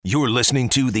You're listening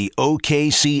to the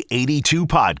OKC 82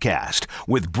 podcast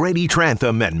with Brady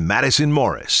Trantham and Madison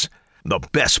Morris. The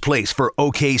best place for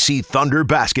OKC Thunder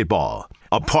basketball.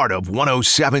 A part of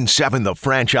 107.7 The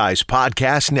Franchise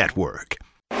Podcast Network.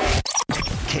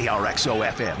 KRXO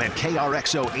FM and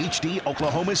KRXO HD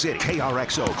Oklahoma City.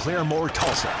 KRXO Claremore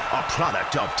Tulsa. A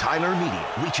product of Tyler Media.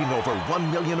 Reaching over 1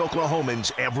 million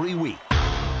Oklahomans every week.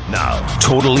 Now,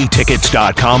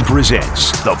 TotallyTickets.com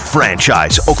presents the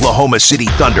Franchise Oklahoma City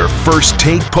Thunder First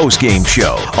Take postgame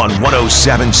show on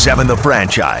 107.7 The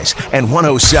Franchise and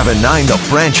 107.9 The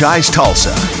Franchise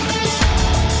Tulsa.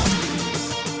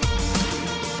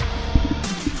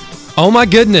 Oh my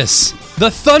goodness.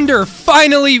 The Thunder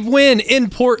finally win in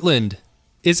Portland.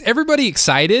 Is everybody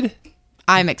excited?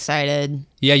 I'm excited.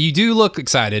 Yeah, you do look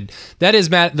excited. That is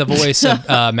the voice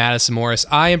of Madison Morris.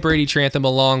 I am Brady Trantham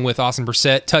along with Austin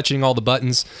Brissett, touching all the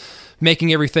buttons,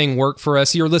 making everything work for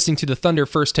us. You're listening to the Thunder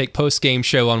First Take post-game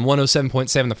show on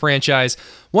 107.7 The Franchise,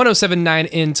 107.9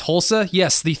 in Tulsa.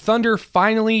 Yes, the Thunder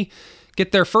finally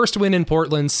get their first win in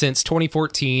Portland since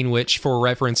 2014, which, for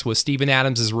reference, was Steven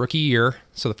Adams' rookie year.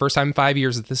 So the first time in 5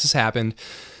 years that this has happened.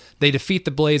 They defeat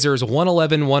the Blazers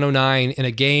 111-109 in a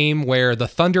game where the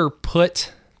Thunder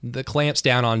put the clamps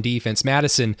down on defense.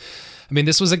 Madison, I mean,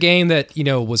 this was a game that,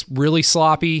 was really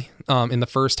sloppy in the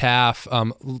first half.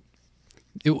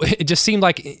 It just seemed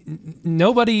like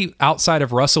nobody outside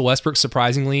of Russell Westbrook,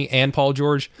 surprisingly, and Paul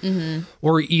George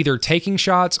were either taking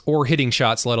shots or hitting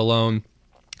shots, let alone.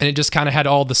 And it just kind of had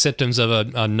all the symptoms of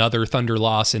another Thunder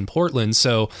loss in Portland.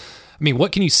 So, I mean,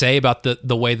 what can you say about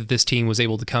the way that this team was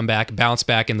able to come back, bounce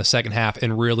back in the second half,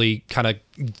 and really kind of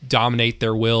dominate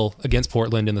their will against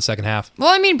Portland in the second half? Well,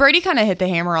 I mean, Brady kind of hit the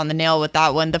hammer on the nail with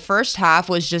that one. The first half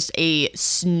was just a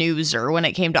snoozer when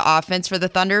it came to offense for the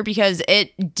Thunder because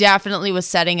it definitely was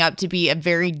setting up to be a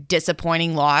very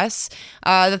disappointing loss.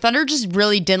 The Thunder just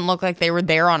really didn't look like they were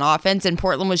there on offense, and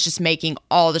Portland was just making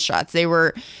all the shots. They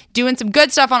were doing some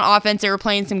good stuff on offense. They were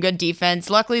playing some good defense.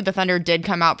 Luckily, the Thunder did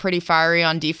come out pretty fiery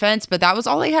on defense, but that was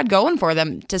all they had going for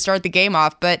them to start the game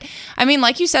off. But, I mean,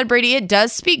 like you said, Brady, it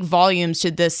does speak volumes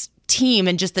to this team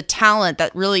and just the talent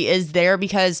that really is there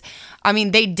because, I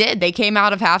mean, they came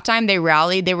out of halftime, they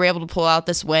rallied, they were able to pull out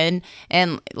this win,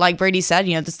 and like Brady said,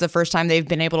 this is the first time they've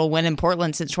been able to win in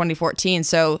Portland since 2014,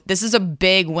 so this is a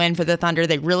big win for the Thunder.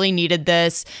 They really needed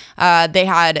this. They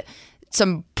had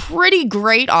some pretty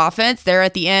great offense there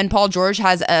at the end. Paul George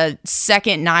has a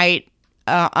second night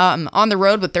on the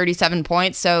road with 37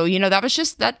 points, so that was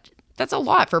just that's a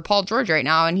lot for Paul George right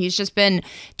now, and he's just been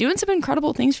doing some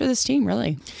incredible things for this team,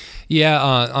 really. Yeah,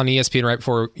 on ESPN right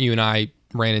before you and I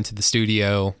ran into the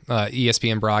studio,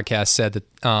 ESPN broadcast said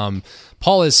that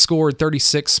Paul has scored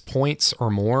 36 points or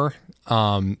more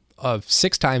of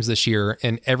 6 times this year,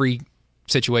 and every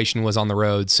situation was on the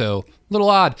road, so a little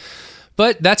odd.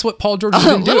 But that's what Paul George has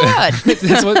been doing.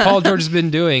 That's what Paul George has been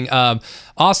doing.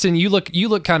 Austin, you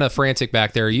look kind of frantic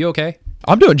back there. Are you okay?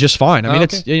 I'm doing just fine. I mean,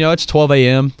 okay. It's 12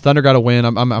 a.m. Thunder got a win.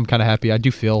 I'm kind of happy. I do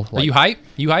feel like... Are you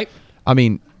hype? I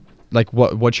mean, like,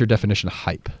 what's your definition of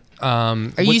hype? Are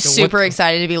you super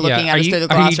excited to be looking at us through the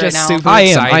glass right now?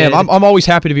 I am. I'm always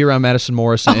happy to be around Madison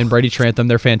Morris and Brady Trantham.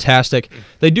 They're fantastic.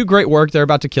 They do great work. They're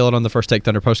about to kill it on the First Take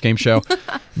Thunder post-game show.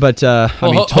 But, 12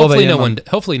 hopefully a.m.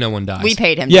 Hopefully no one dies. We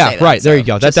paid him to say that. Right. There you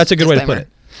go. That's a good way to put it.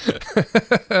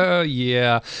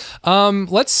 Yeah.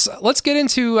 Let's get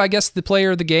into, I guess, the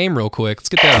player of the game real quick. Let's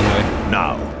get that out of the way.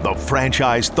 Now, the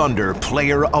Franchise Thunder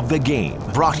player of the game,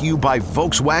 brought to you by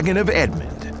Volkswagen of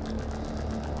Edmond.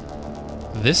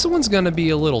 This one's going to be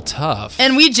a little tough.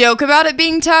 And we joke about it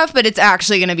being tough, but it's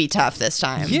actually going to be tough this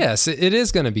time. Yes, it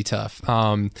is going to be tough.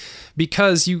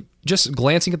 Because you just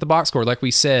glancing at the box score, like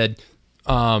we said,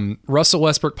 Russell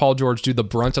Westbrook, Paul George do the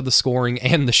brunt of the scoring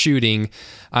and the shooting.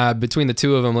 Between the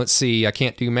two of them, let's see, I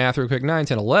can't do math real quick, 9,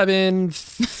 10, 11,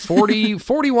 40,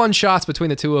 41 shots between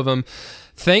the two of them.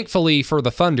 Thankfully for the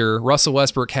Thunder, Russell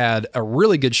Westbrook had a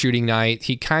really good shooting night.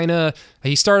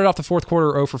 He started off the fourth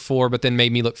quarter 0 for 4, but then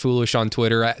made me look foolish on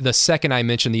Twitter. The second I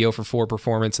mentioned the 0 for 4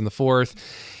 performance in the fourth,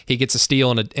 he gets a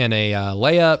steal and a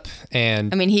layup.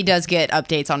 And I mean, he does get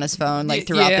updates on his phone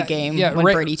throughout the game when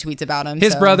Brady tweets about him.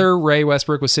 His brother, Ray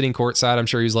Westbrook, was sitting courtside. I'm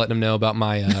sure he was letting him know about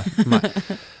my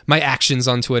my actions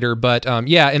on Twitter. But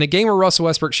in a game where Russell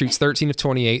Westbrook shoots 13 of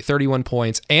 28, 31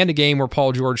 points, and a game where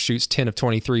Paul George shoots 10 of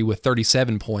 23 with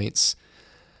 37 points,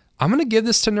 I'm going to give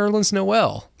this to Nerlens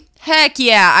Noel. Heck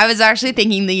yeah. I was actually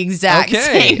thinking the exact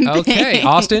same thing. Okay.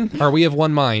 Austin, are we of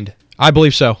one mind? I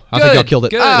believe so. I think y'all killed it.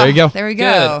 Good. There you go. There we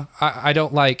go. I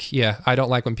don't like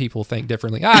when people think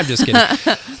differently. I'm just kidding.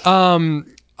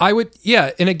 I would,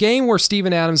 in a game where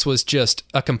Steven Adams was just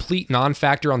a complete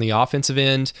non-factor on the offensive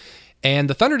end, And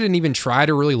the Thunder didn't even try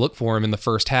to really look for him in the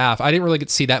first half. I didn't really get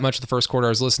to see that much of the first quarter. I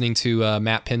was listening to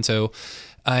Matt Pinto,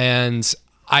 and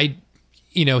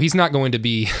he's not going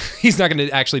to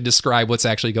actually describe what's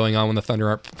actually going on when the Thunder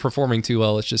aren't performing too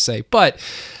well, let's just say. But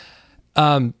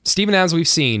Steven Adams, we've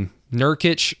seen,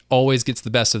 Nurkic always gets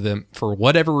the best of them for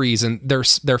whatever reason. They're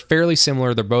fairly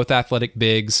similar. They're both athletic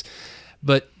bigs,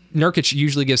 but Nurkic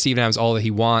usually gives Steven Adams all that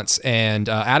he wants, and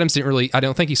Adams didn't really. I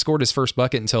don't think he scored his first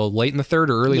bucket until late in the third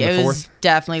or early in the fourth. It was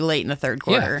definitely late in the third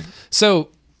quarter. Yeah. So,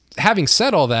 having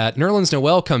said all that, Nerlens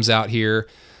Noel comes out here,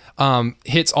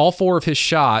 hits all 4 of his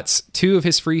shots, 2 of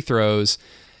his free throws,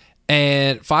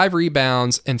 and 5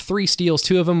 rebounds and 3 steals.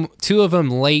 Two of them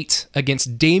late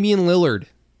against Damian Lillard.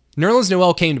 Nerlens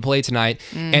Noel came to play tonight,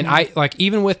 and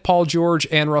even with Paul George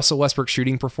and Russell Westbrook's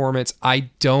shooting performance, I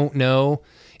don't know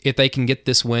if they can get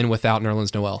this win without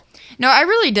Nerlens Noel. No, I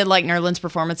really did like Nerlens'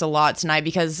 performance a lot tonight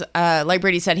because, like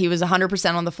Brady said, he was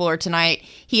 100% on the floor tonight.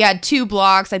 He had 2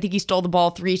 blocks. I think he stole the ball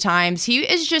 3 times.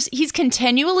 He's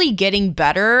continually getting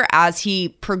better as he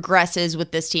progresses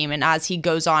with this team and as he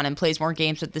goes on and plays more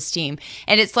games with this team.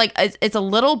 And it's like, it's a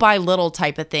little by little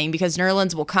type of thing because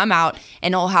Nerlens will come out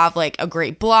and he'll have like a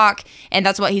great block. And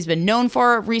that's what he's been known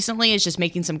for recently, is just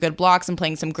making some good blocks and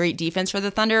playing some great defense for the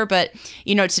Thunder. But,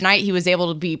 tonight he was able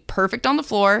to be perfect on the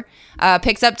floor,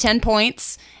 picks up 10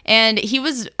 points, and he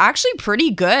was actually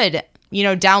pretty good,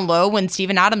 down low when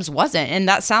Steven Adams wasn't. And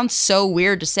that sounds so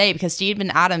weird to say because Steven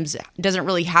Adams doesn't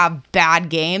really have bad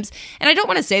games. And I don't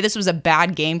want to say this was a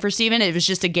bad game for Steven. It was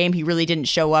just a game he really didn't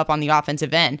show up on the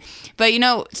offensive end. But,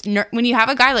 when you have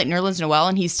a guy like Nerlens Noel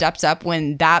and he steps up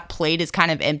when that plate is kind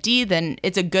of empty, then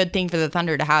it's a good thing for the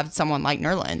Thunder to have someone like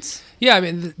Nerlens. Yeah, I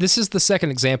mean, this is the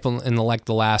second example in the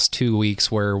last 2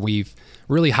 weeks where we've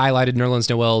really highlighted Nerlens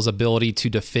Noel's ability to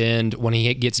defend when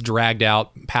he gets dragged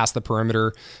out past the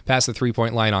perimeter, past the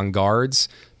three-point line on guards.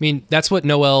 I mean, that's what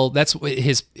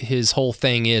his whole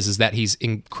thing is that he's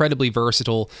incredibly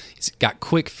versatile. He's got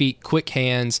quick feet, quick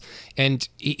hands, and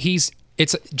it's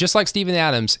just like Steven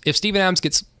Adams. If Steven Adams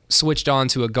gets switched on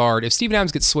to a guard, if Steven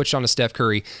Adams gets switched on to Steph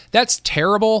Curry, that's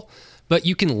terrible. But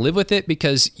you can live with it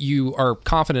because you are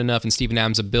confident enough in Steven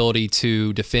Adams' ability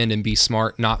to defend and be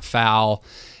smart, not foul,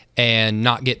 and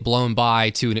not get blown by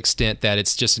to an extent that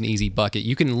it's just an easy bucket.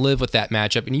 You can live with that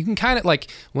matchup, and you can kind of, like,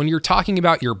 when you're talking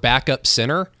about your backup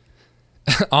center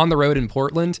on the road in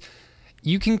Portland,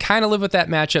 you can kind of live with that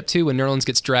matchup too when Nerlens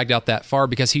gets dragged out that far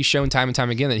because he's shown time and time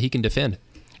again that he can defend.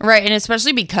 Right, and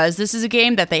especially because this is a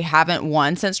game that they haven't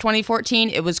won since 2014,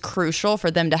 it was crucial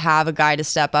for them to have a guy to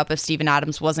step up if Steven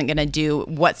Adams wasn't going to do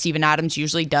what Steven Adams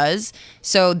usually does.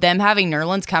 So them having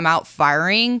Nerlens come out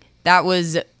firing, that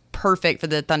was perfect for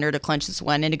the Thunder to clinch this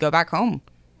win and to go back home.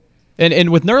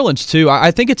 And with Nerlens, too, I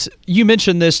think you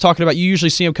mentioned this, talking about you usually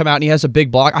see him come out and he has a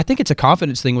big block. I think it's a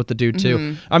confidence thing with the dude, too.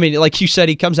 Mm-hmm. I mean, like you said,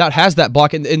 he comes out, has that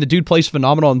block, and the dude plays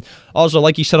phenomenal. And also,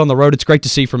 like you said, on the road, it's great to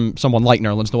see from someone like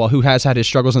Nerlens Noel, who has had his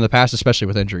struggles in the past, especially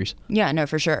with injuries. Yeah, no,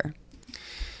 for sure.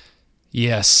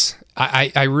 Yes.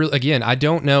 I really, again, I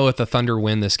don't know if the Thunder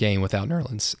win this game without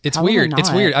Nerlens. It's weird.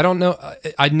 It's weird. I don't know.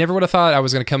 I never would have thought I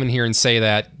was going to come in here and say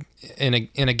that in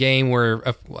a game where,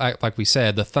 like we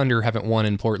said, the Thunder haven't won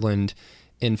in Portland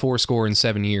in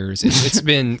 7 years. It's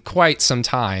been quite some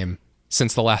time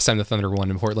since the last time the Thunder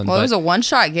won in Portland. Well, it was a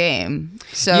one-shot game.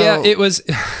 So yeah, it was.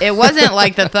 It wasn't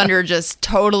like the Thunder just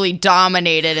totally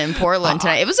dominated in Portland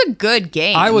tonight. It was a good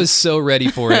game. I was so ready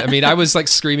for it. I mean, I was like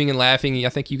screaming and laughing. I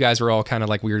think you guys were all kind of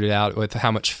like weirded out with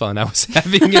how much fun I was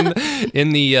having in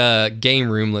the game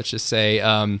room, let's just say.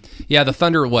 Yeah, the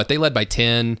Thunder, they led by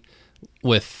 10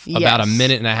 with about a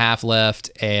minute and a half left,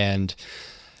 and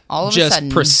all of just a sudden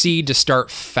proceed to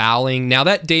start fouling. Now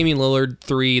that Damian Lillard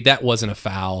 3, that wasn't a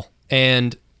foul.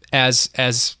 And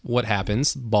as what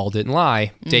happens, ball didn't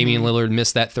lie. Mm-hmm. Damian Lillard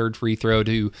missed that third free throw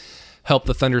to help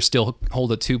the Thunder still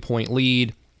hold a 2-point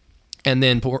lead. And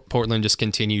then Portland just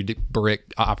continued to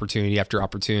brick opportunity after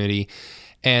opportunity.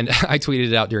 And I tweeted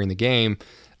it out during the game.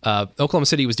 Oklahoma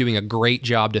City was doing a great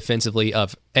job defensively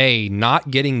of not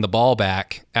getting the ball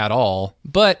back at all,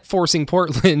 but forcing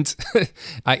Portland,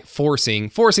 forcing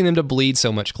them to bleed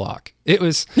so much clock. It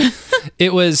was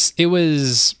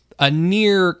a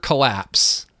near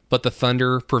collapse, but the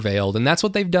Thunder prevailed, and that's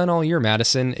what they've done all year,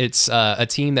 Madison. It's a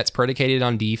team that's predicated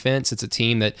on defense. It's a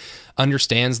team that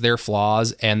understands their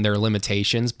flaws and their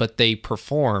limitations, but they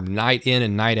perform night in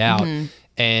and night out. Mm-hmm.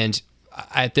 And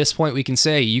at this point, we can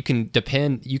say you can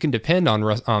depend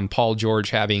on Paul George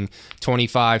having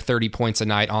 25, 30 points a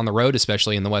night on the road,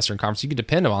 especially in the Western Conference. You can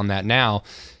depend on that now.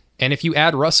 And if you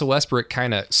add Russell Westbrook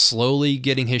kind of slowly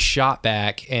getting his shot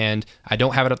back, and I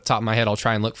don't have it at the top of my head, I'll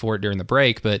try and look for it during the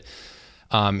break, but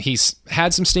He's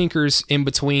had some stinkers in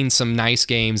between some nice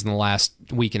games in the last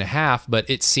week and a half, but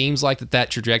it seems like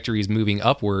that trajectory is moving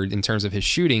upward in terms of his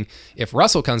shooting. If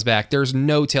Russell comes back, there's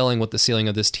no telling what the ceiling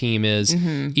of this team is,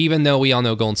 even though we all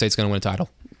know Golden State's going to win a title.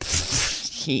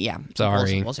 Yeah.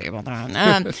 Sorry. We'll see about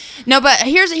that. No, but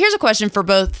here's a question for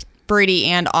both Brady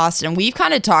and Austin. We've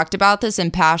kind of talked about this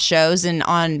in past shows and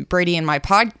on Brady and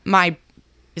my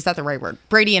is that the right word?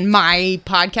 Brady and my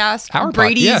podcast?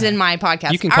 Brady's in my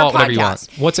podcast. You can call it whatever you want.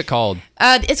 What's it called?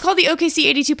 It's called the OKC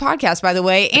 82 podcast, by the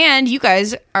way. And you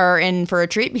guys are in for a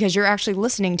treat because you're actually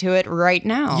listening to it right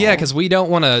now. Yeah, because we don't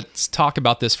want to talk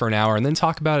about this for an hour and then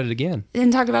talk about it again.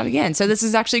 So this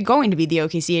is actually going to be the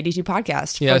OKC 82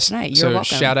 podcast for tonight. You're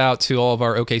welcome. Shout out to all of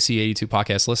our OKC 82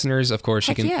 podcast listeners. Of course,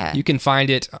 you can find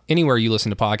it anywhere you listen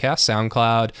to podcasts,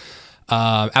 SoundCloud,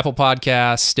 Apple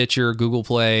Podcasts, Stitcher, Google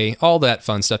Play, all that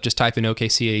fun stuff. Just type in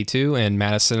OKC82 and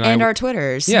Madison and our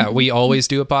Twitters. Yeah, we always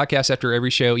do a podcast after every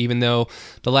show, even though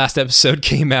the last episode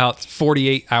came out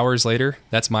 48 hours later.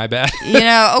 That's my bad.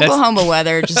 Oklahoma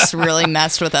weather just really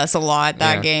messed with us a lot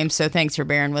that game, so thanks for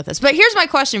bearing with us. But here's my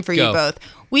question for you both.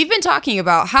 We've been talking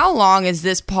about how long is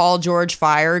this Paul George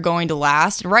fire going to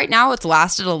last? And right now it's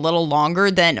lasted a little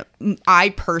longer than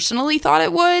I personally thought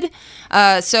it would.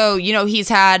 He's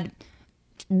had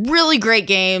really great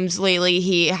games lately.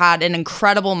 He had an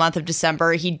incredible month of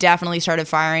December. He definitely started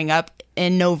firing up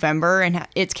in November, and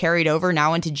it's carried over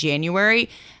now into January.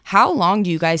 How long do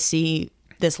you guys see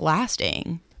this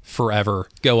lasting? Forever.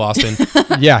 Go, Austin.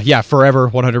 Yeah, forever,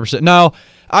 100%. No,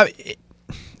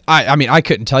 I mean, I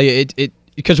couldn't tell you. It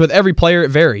because with every player,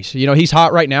 it varies. He's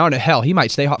hot right now, and hell, he might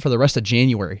stay hot for the rest of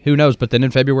January. Who knows? But then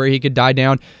in February, he could die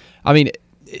down. I mean,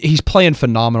 he's playing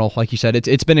phenomenal, like you said.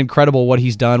 It's been incredible what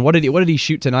he's done. What did he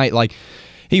shoot tonight? Like,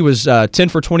 he was 10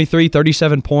 for 23,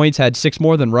 37 points, had 6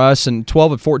 more than Russ, and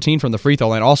 12 of 14 from the free throw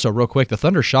line. Also, real quick, the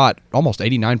Thunder shot almost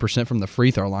 89% from the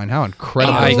free throw line. How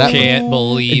incredible is that? I can't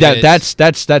believe it.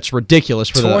 That's ridiculous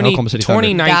for the Oklahoma City Thunder.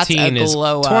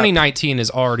 2019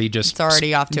 is already just off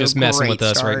to just a messing great with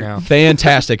us start. right now.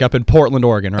 Fantastic up in Portland,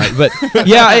 Oregon, right? But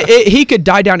yeah, he could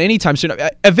die down anytime soon.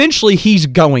 Eventually, he's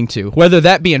going to, whether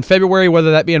that be in February,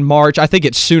 whether that be in March. I think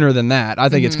it's sooner than that. I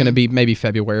think it's going to be maybe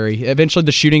February. Eventually,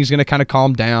 the shooting is going to kind of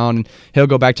calm down, and he'll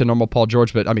go back to normal Paul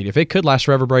George. But I mean, if it could last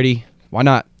forever, Brady, why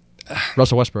not?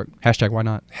 Russell Westbrook. # why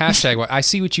not? # I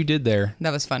see what you did there.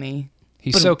 That was funny.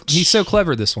 He's so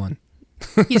clever, this one.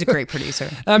 He's a great producer.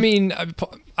 I mean,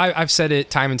 I've said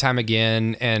it time and time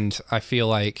again, and I feel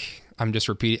like I'm just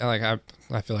repeating. I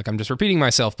feel like I'm just repeating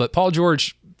myself. But Paul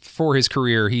George, for his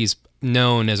career, he's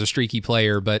known as a streaky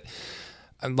player. But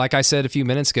like I said a few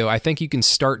minutes ago, I think you can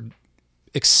start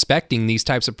expecting these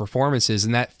types of performances,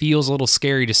 and that feels a little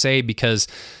scary to say because,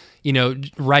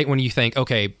 right when you think,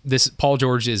 okay, this Paul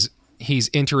George he's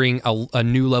entering a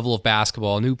new level of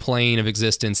basketball, a new plane of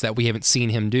existence that we haven't seen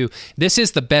him do. This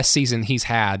is the best season he's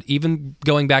had, even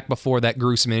going back before that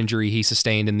gruesome injury he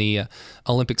sustained in the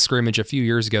Olympic scrimmage a few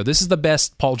years ago. This is the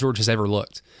best Paul George has ever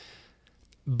looked.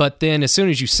 But then as soon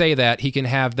as you say that, he can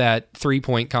have that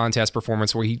 3-point contest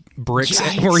performance where he bricks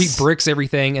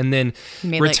everything and then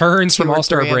returns from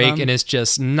All-Star break and is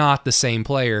just not the same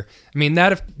player. I mean,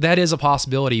 that is a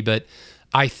possibility, but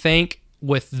I think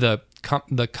with the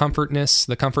comfort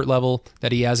level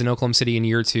that he has in Oklahoma City in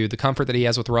year 2, the comfort that he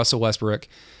has with Russell Westbrook,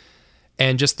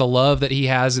 and just the love that he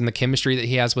has and the chemistry that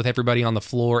he has with everybody on the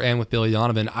floor and with Billy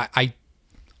Donovan,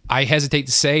 I hesitate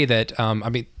to say that.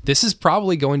 This is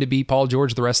probably going to be Paul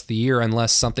George the rest of the year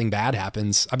unless something bad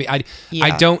happens. I mean,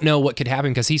 I don't know what could happen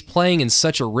because he's playing in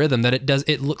such a rhythm that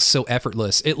it looks so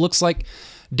effortless. It looks like,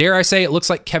 dare I say, it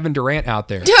looks like Kevin Durant out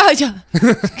there. No,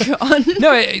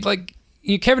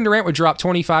 Kevin Durant would drop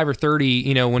 25 or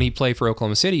 30, when he played for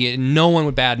Oklahoma City, and no one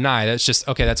would bat an eye. That's just,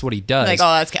 okay, that's what he does. Like,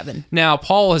 oh, that's Kevin. Now,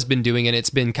 Paul has been doing it.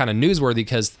 It's been kind of newsworthy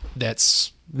because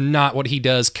that's not what he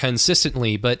does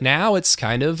consistently, but now it's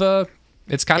kind of a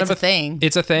thing.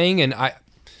 It's a thing, and I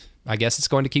guess it's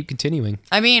going to keep continuing.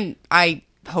 I mean, I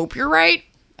hope you're right.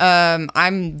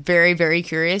 I'm very, very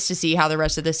curious to see how the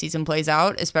rest of the season plays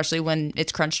out, especially when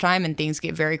it's crunch time and things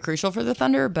get very crucial for the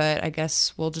Thunder, but I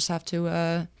guess we'll just have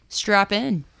to strap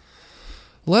in.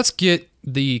 Let's get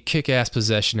the kick-ass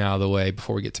possession out of the way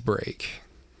before we get to break.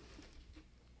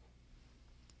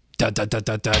 Yeah.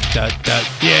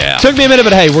 Took me a minute,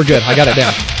 but hey, we're good. I got it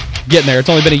down. Getting there. It's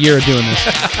only been a year of doing this.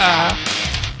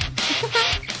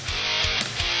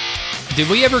 Did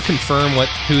we ever confirm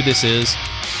who this is?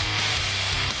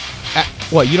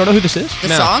 What, you don't know who this is? The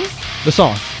song? The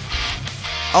song.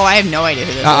 Oh, I have no idea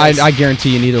who this is. I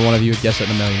guarantee you neither one of you would guess it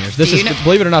in a million years.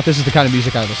 Believe it or not, this is the kind of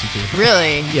music I listen to.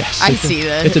 Really? Yes. I see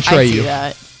that. It's a Trey. I see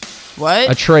that. What?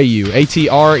 Atreyu.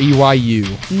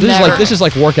 Atreyu. This is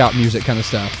like workout music kind of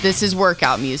stuff. This is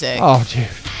workout music. Oh, dude.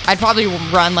 I'd probably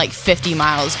run like 50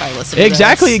 miles if I listened to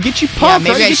Exactly. this. It gets you pumped.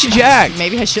 It gets you jacked.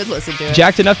 Maybe I should listen to it.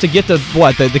 Jacked enough to get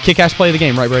the kick-ass play of the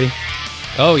game, right, Brady?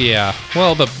 Oh, yeah.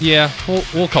 Well,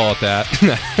 we'll call it that.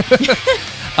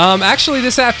 Actually,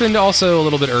 this happened also a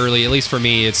little bit early, at least for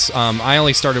me. It's I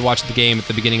only started watching the game at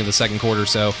the beginning of the second quarter,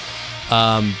 so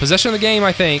possession of the game,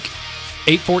 I think,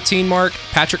 8:14 mark,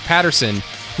 Patrick Patterson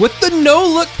with the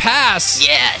no-look pass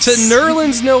to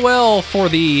Nerlens Noel for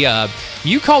the,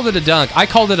 you called it a dunk, I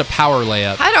called it a power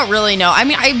layup. I don't really know. I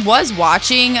mean, I was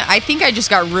watching. I think I just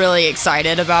got really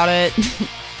excited about it.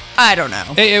 I don't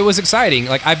know. It was exciting.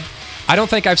 Like, I don't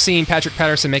think I've seen Patrick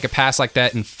Patterson make a pass like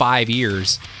that in 5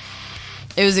 years.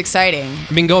 It was exciting.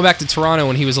 I mean, going back to Toronto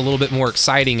when he was a little bit more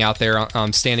exciting out there,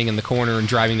 standing in the corner and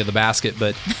driving to the basket.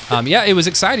 But, yeah, it was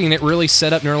exciting, and it really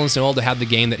set up Nerlens Noel to have the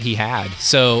game that he had.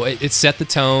 So it set the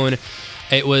tone.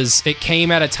 It came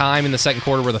at a time in the second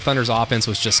quarter where the Thunder's offense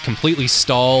was just completely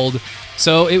stalled.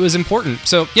 So it was important.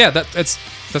 So, yeah, that's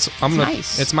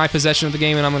nice. It's my possession of the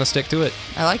game, and I'm going to stick to it.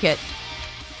 I like it.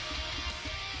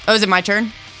 Oh, is it my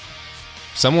turn?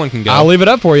 Someone can go. I'll leave it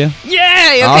up for you.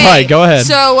 Yay! Okay. All right, go ahead.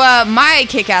 So my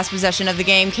kick-ass possession of the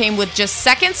game came with just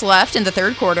seconds left in the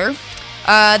third quarter.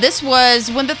 This was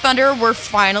when the Thunder were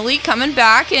finally coming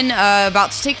back and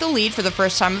about to take the lead for the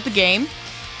first time of the game.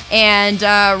 And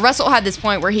Russell had this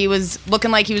point where he was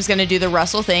looking like he was going to do the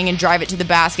Russell thing and drive it to the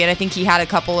basket. I think he had a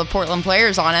couple of Portland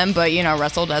players on him, but,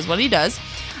 Russell does what he does.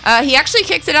 He actually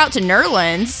kicks it out to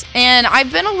Nerlens, and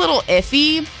I've been a little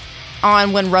iffy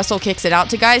on when Russell kicks it out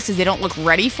to guys because they don't look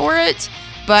ready for it.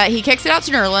 But he kicks it out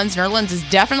to Nerlens. Nerlens is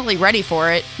definitely ready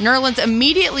for it. Nerlens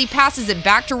immediately passes it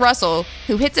back to Russell,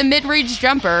 who hits a mid-range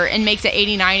jumper and makes it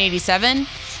 89-87.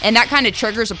 And that kind of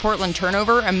triggers a Portland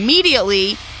turnover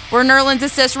immediately, where Nerlens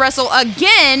assists Russell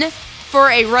again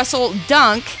for a Russell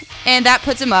dunk. And that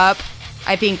puts him up,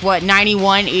 I think,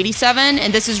 91-87.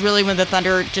 And this is really when the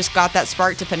Thunder just got that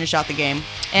spark to finish out the game.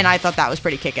 And I thought that was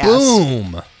pretty kick-ass.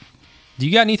 Boom. Do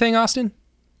you got anything, Austin?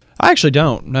 I actually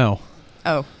don't, no.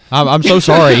 Oh. I'm so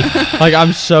sorry.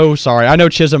 I'm so sorry. I know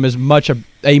Chisholm is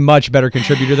a much better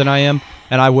contributor than I am,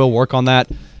 and I will work on that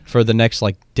for the next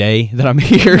day that I'm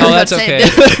here. Oh, that's okay.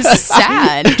 This is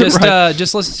sad.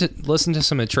 Just listen to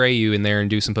some Atreyu in there and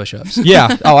do some push-ups.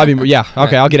 Yeah. Oh, I mean, yeah.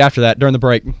 Okay, I'll get after that during the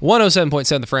break.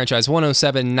 107.7 the franchise,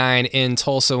 107.9 in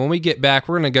Tulsa. When we get back,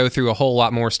 we're going to go through a whole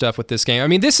lot more stuff with this game. I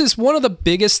mean, this is one of the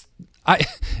biggest.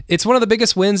 It's one of the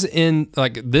biggest wins in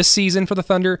this season for the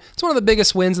Thunder. It's one of the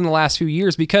biggest wins in the last few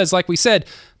years because, like we said,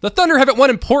 the Thunder haven't won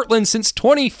in Portland since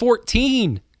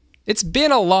 2014. It's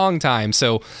been a long time,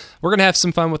 so we're going to have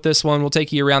some fun with this one. We'll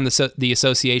take you around the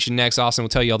association next. Austin will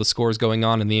tell you all the scores going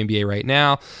on in the NBA right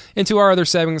now. Into our other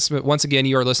segments, but once again,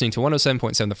 you are listening to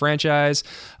 107.7 the franchise,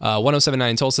 107.9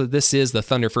 in Tulsa. This is the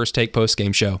Thunder First Take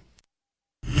post-game show.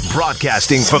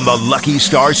 Broadcasting from the Lucky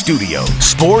Star Studio,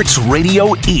 Sports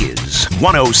Radio is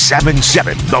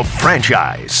 107.7 The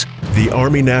Franchise. The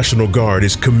Army National Guard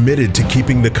is committed to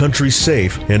keeping the country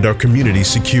safe and our communities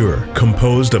secure.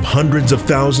 Composed of hundreds of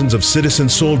thousands of citizen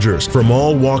soldiers from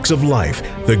all walks of life,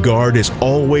 the Guard is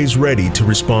always ready to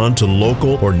respond to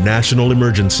local or national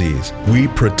emergencies. We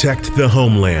protect the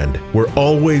homeland. We're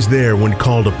always there when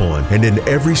called upon, and in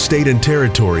every state and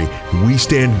territory, we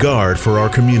stand guard for our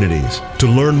communities. To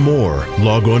learn more,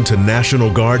 log on to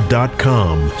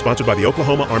NationalGuard.com. Sponsored by the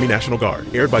Oklahoma Army National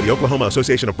Guard. Aired by the Oklahoma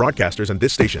Association of Broadcasters and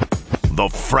this station. The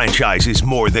Franchise is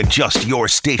more than just your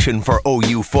station for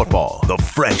OU football. The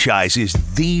Franchise is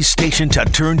the station to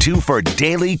turn to for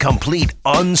daily, complete,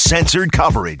 uncensored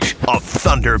coverage of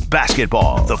Thunder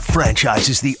basketball. The Franchise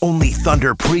is the only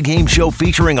Thunder pregame show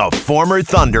featuring a former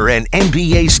Thunder and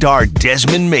NBA star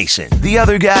Desmond Mason. The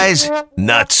other guys,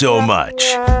 not so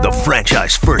much. The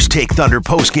Franchise First Take Thunder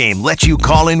postgame lets you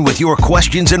call in with your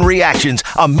questions and reactions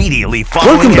immediately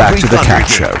following Welcome back every to the Thunder Cat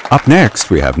game. Show. Up next,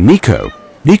 we have Nico.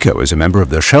 Nico is a member of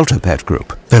the Shelter Pet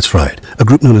Group. That's right, a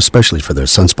group known especially for their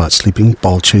sunspot sleeping,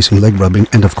 ball chasing, leg rubbing,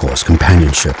 and of course,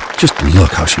 companionship. Just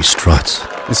look how she struts.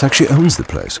 It's like she owns the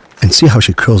place. And see how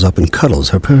she curls up and cuddles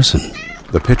her person.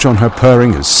 The pitch on her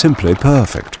purring is simply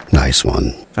perfect. Nice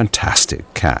one.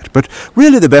 Fantastic cat. But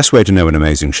really the best way to know an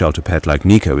amazing shelter pet like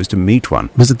Nico is to meet one.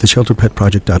 Visit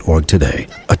theshelterpetproject.org today.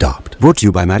 Adopt. Brought to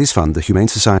you by Maddie's Fund, the Humane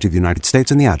Society of the United States,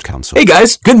 and the Ad Council. Hey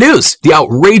guys, good news! The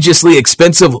outrageously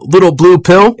expensive Little Blue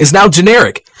pill is now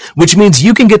generic, which means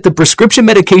you can get the prescription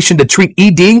medication to treat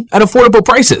ED at affordable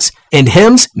prices. And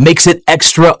Hims makes it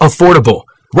extra affordable.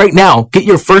 Right now, get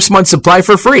your first month supply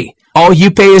for free. All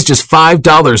you pay is just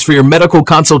 $5 for your medical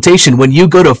consultation when you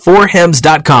go to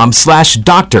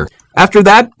 4hims.com/doctor. After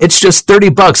that, it's just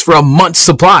 $30 for a month's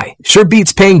supply. Sure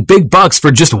beats paying big bucks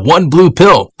for just one blue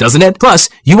pill, doesn't it? Plus,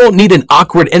 you won't need an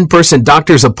awkward in-person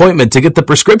doctor's appointment to get the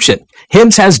prescription.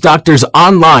 Hims has doctors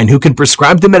online who can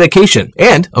prescribe the medication,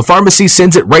 and a pharmacy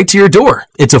sends it right to your door.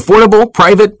 It's affordable,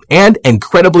 private, and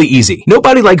incredibly easy.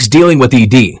 Nobody likes dealing with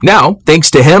ED. Now,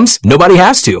 thanks to Hims, nobody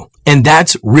has to. And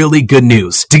that's really good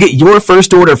news. To get your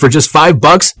first order for just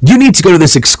 $5, you need to go to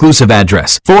this exclusive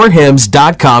address,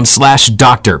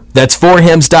 forhims.com/doctor. That's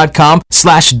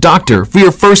forhims.com/doctor for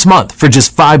your first month for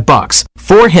just $5.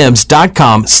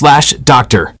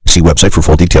 forhims.com/doctor. See website for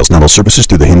full details. Not all services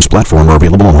through the HIMS platform are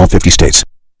available in all 50 states.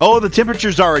 Oh, the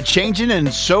temperatures are a-changing,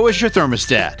 and so is your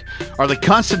thermostat. Are the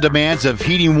constant demands of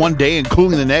heating one day and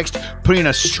cooling the next putting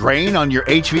a strain on your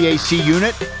HVAC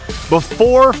unit?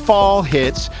 Before fall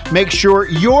hits, make sure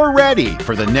you're ready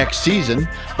for the next season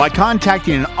by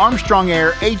contacting an Armstrong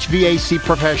Air HVAC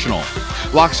professional.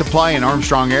 Lock Supply and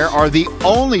Armstrong Air are the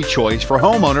only choice for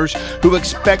homeowners who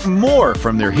expect more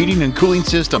from their heating and cooling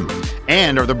system,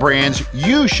 and are the brands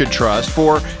you should trust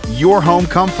for your home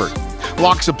comfort.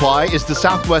 Lock Supply is the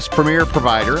Southwest premier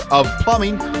provider of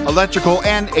plumbing, electrical,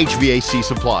 and HVAC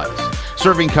supplies,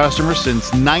 serving customers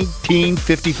since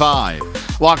 1955.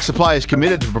 Lock Supply is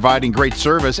committed to providing great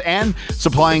service and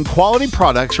supplying quality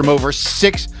products from over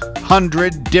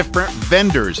 600 different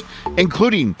vendors,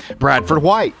 including Bradford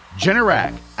White,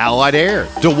 Generac, Allied Air,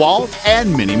 DeWalt,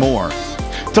 and many more.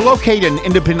 To locate an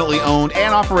independently owned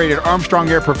and operated Armstrong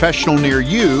Air professional near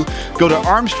you, go to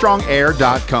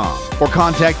armstrongair.com or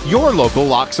contact your local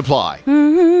Lock Supply.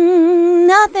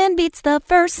 Nothing beats the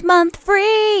first month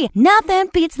free. Nothing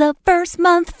beats the first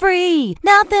month free.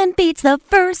 Nothing beats the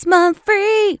first month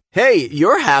free. Hey,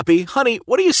 you're happy. Honey,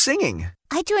 what are you singing?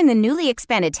 I joined the newly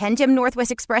expanded 10 Gym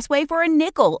Northwest Expressway for a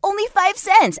nickel, only 5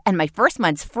 cents, and my first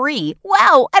month's free.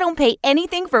 Wow, I don't pay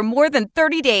anything for more than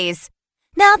 30 days.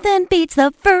 Nothing beats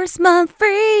the first month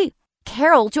free.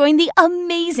 Carol joined the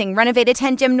amazing renovated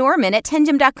 10 Gym Norman at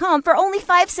 10gym.com for only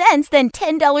 5 cents, then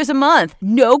 $10 a month.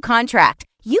 No contract.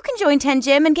 You can join 10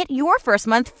 Gym and get your first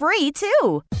month free,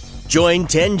 too. Join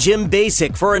 10 Gym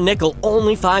Basic for a nickel,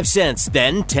 only 5 cents,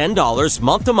 then $10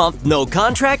 month to month, no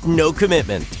contract, no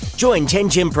commitment. Join 10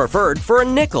 Gym Preferred for a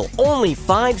nickel, only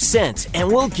 5 cents, and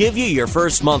we'll give you your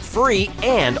first month free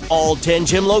and all 10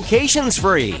 Gym locations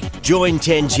free. Join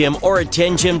 10 Gym or at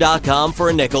 10gym.com for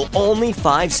a nickel, only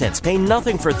 5 cents. Pay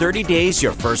nothing for 30 days.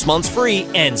 Your first month's free.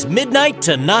 Ends midnight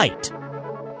tonight.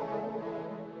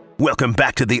 Welcome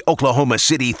back to the Oklahoma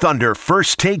City Thunder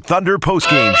First Take Thunder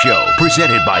postgame show,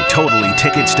 presented by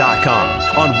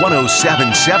TotallyTickets.com on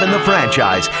 107.7 The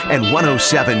Franchise and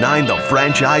 107.9 The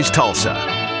Franchise Tulsa.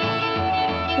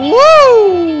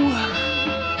 Woo!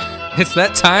 It's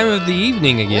that time of the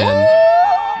evening again.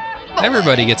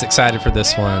 Everybody gets excited for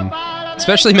this one,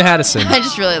 especially Madison. I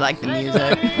just really like the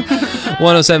music.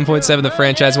 107.7 The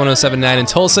Franchise, 107.9 in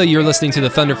Tulsa. You're listening to the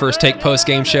Thunder First Take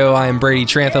post-game show. I am Brady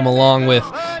Trantham along with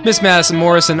Miss Madison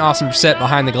Morrison, Austin Brissett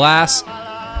behind the glass.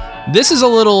 This is a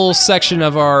little section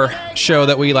of our show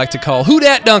that we like to call Who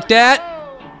Dat Dunk Dat?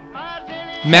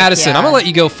 Madison, I'm going to let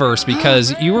you go first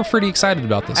because you were pretty excited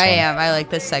about this one. I am. I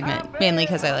like this segment, mainly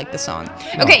because I like the song.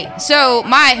 Okay, so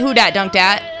my Who Dat Dunk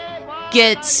Dat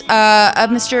gets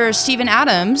Mr. Steven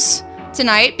Adams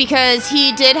tonight because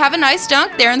he did have a nice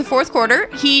dunk there in the fourth quarter.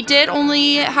 He did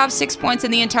only have 6 points in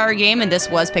the entire game, and this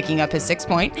was picking up his 6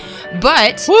 point.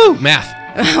 But math.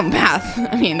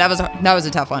 Math. I mean, that was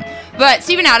a tough one. But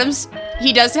Steven Adams,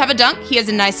 he does have a dunk. He has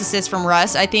a nice assist from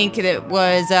Russ. I think it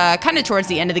was kind of towards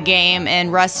the end of the game,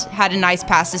 and Russ had a nice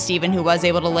pass to Steven, who was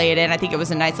able to lay it in. I think it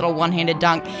was a nice little one-handed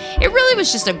dunk. It really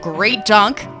was just a great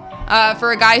dunk.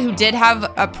 For a guy who did have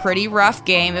a pretty rough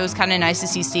game, it was kind of nice to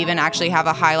see Steven actually have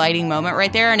a highlighting moment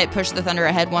right there, and it pushed the Thunder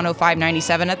ahead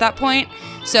 105-97 at that point.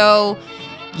 So,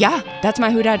 yeah, that's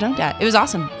my Who Dat Dunk Dat. It was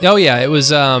awesome. Oh yeah, it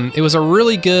was a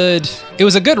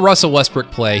good Russell Westbrook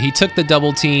play. He took the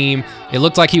double team. It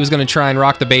looked like he was going to try and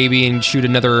rock the baby and shoot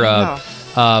another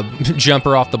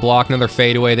jumper off the block, another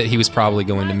fadeaway that he was probably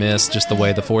going to miss, just the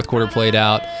way the fourth quarter played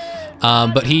out.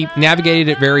 But he navigated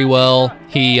it very well.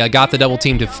 He got the double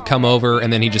team to come over,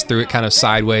 and then he just threw it kind of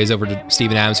sideways over to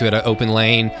Steven Adams, who had an open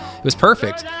lane. It was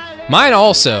perfect. My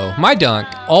dunk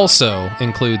also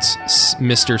includes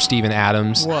Mr. Steven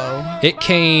Adams. Whoa. It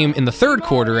came in the third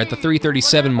quarter at the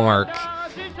 3:37 mark.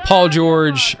 Paul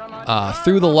George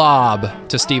threw the lob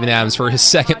to Steven Adams for his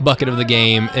second bucket of the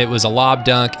game. It was a lob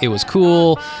dunk. It was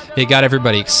cool. It got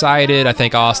everybody excited. I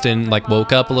think Austin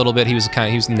woke up a little bit. He was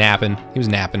napping.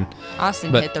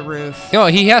 Austin hit the roof. Oh,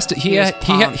 he has to. He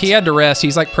had to rest.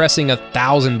 He's pressing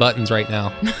 1,000 buttons right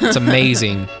now. It's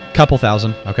amazing. Couple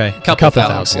thousand, okay. Couple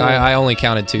thousand. I only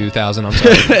counted 2,000. I'm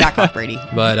sorry. Back off, Brady.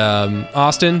 But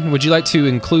Austin, would you like to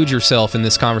include yourself in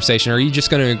this conversation, or are you just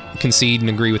going to concede and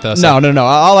agree with us? No.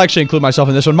 I'll actually include myself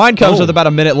in this one. Mine comes with about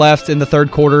a minute left in the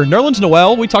third quarter. Nerlens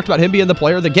Noel, we talked about him being the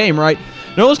player of the game, right?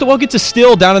 Nerlens Noel gets a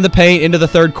steal down in the paint into the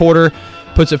third quarter,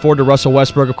 puts it forward to Russell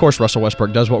Westbrook. Of course, Russell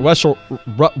Westbrook does what Russell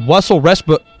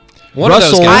Westbrook. One of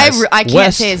those guys. I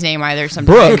can't say his name either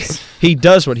sometimes. He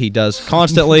does what he does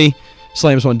constantly.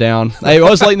 Slams one down. It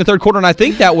was late in the third quarter, and I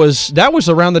think that was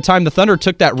around the time the Thunder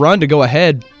took that run to go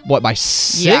ahead, by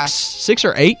 6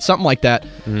 or 8, something like that.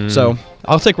 So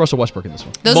I'll take Russell Westbrook in this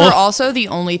one. Those were also the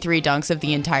only 3 dunks of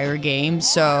the entire game,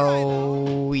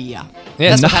 so yeah.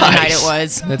 That's nice. what kind of night it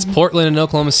was. It's Portland and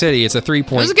Oklahoma City. It's a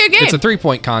 3-point. It was a good game. It's a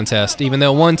 3-point contest, even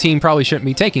though one team probably shouldn't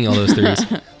be taking all those threes.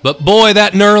 But boy,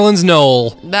 that Nerlens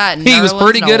Noel. He was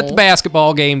pretty good at the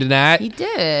basketball game tonight. He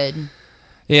did.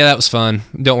 Yeah, that was fun.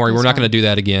 Don't worry, we're not going to do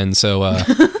that again. So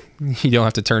you don't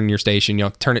have to turn your station. You don't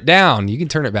have to turn it down. You can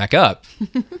turn it back up.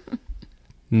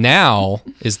 Now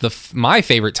is my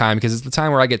favorite time, because it's the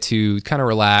time where I get to kind of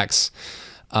relax,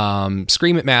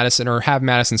 scream at Madison, or have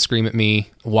Madison scream at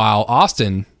me while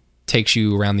Austin takes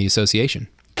you around the association.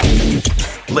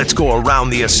 Let's go around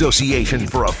the association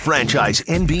for a franchise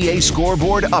NBA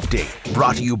scoreboard update.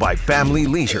 Brought to you by Family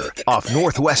Leisure off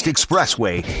Northwest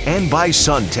Expressway and by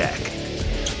SunTech.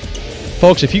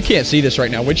 Folks, if you can't see this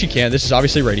right now, which you can, this is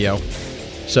obviously radio.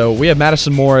 So we have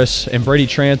Madison Morris and Brady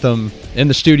Trantham in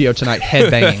the studio tonight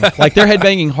headbanging. Like, they're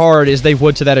headbanging hard as they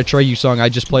would to that Atreyu song I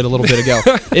just played a little bit ago.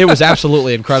 It was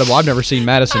absolutely incredible. I've never seen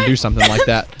Madison do something like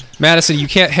that. Madison, you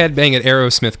can't headbang at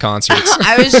Aerosmith concerts.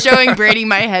 I was showing Brady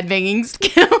my headbanging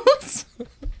skills.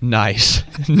 Nice.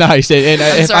 And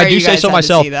if I do say so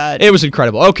myself, it was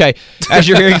incredible. Okay, as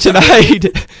you're hearing tonight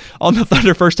on the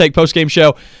Thunder First Take postgame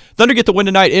show, Thunder get the win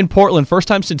tonight in Portland. First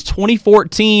time since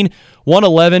 2014,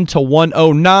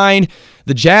 111-109.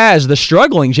 The Jazz, the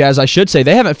struggling Jazz, I should say,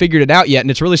 they haven't figured it out yet, and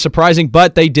it's really surprising,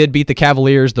 but they did beat the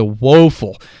Cavaliers, the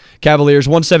woeful Cavaliers,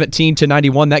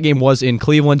 117-91. That game was in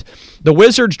Cleveland. The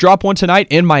Wizards drop one tonight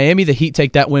in Miami. The Heat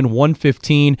take that win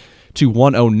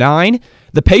 115-109.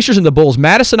 The Pacers and the Bulls.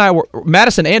 Madison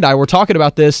and I were talking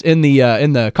about this in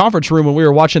the conference room when we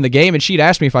were watching the game, and she'd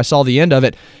asked me if I saw the end of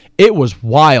it. It was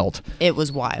wild. It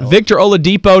was wild. Victor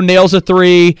Oladipo nails a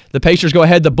 3. The Pacers go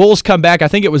ahead. The Bulls come back. I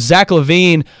think it was Zach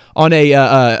LaVine on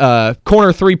a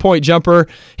corner 3-point jumper.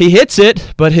 He hits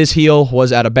it, but his heel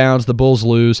was out of bounds. The Bulls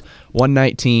lose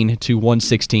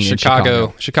 119-116 in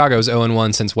Chicago. Chicago's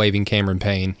 0-1 since waiving Cameron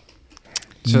Payne.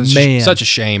 So Man, such a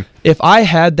shame. If I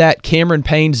had that Cameron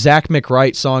Payne, Zach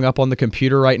McWright song up on the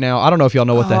computer right now, I don't know if y'all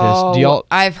know what that is. Do y'all?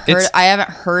 I haven't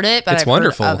heard it, but it's I've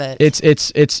wonderful. heard of it.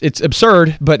 It's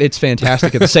absurd, but it's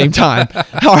fantastic at the same time.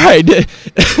 All right,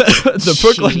 the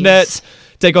Brooklyn Nets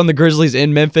take on the Grizzlies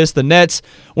in Memphis. The Nets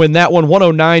win that one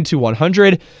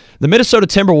 109-100. The Minnesota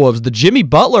Timberwolves, the Jimmy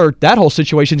Butler, that whole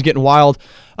situation's getting wild.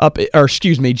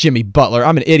 Jimmy Butler.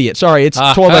 I'm an idiot. Sorry, it's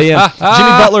 12 a.m. Jimmy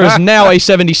Butler is now a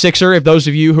 76er, if those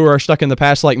of you who are stuck in the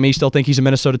past like me still think he's a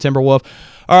Minnesota Timberwolf.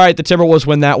 All right, the Timberwolves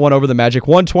win that one over the Magic,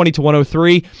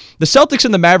 120-103. The Celtics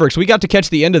and the Mavericks, we got to catch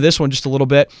the end of this one just a little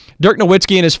bit. Dirk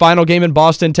Nowitzki in his final game in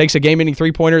Boston takes a game-ending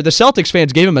three-pointer. The Celtics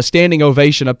fans gave him a standing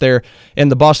ovation up there in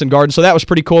the Boston Garden, so that was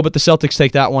pretty cool, but the Celtics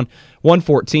take that one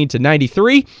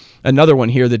 114-93. Another one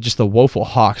here that just the woeful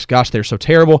Hawks. Gosh, they're so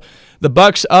terrible. The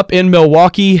Bucks up in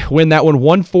Milwaukee win that one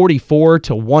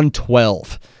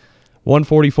 144-112.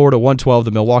 144-112.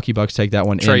 The Milwaukee Bucks take that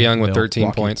one. Trae Young with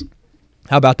 13 points.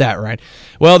 How about that, right?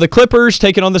 Well, the Clippers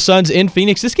taking on the Suns in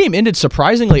Phoenix. This game ended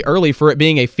surprisingly early for it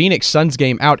being a Phoenix Suns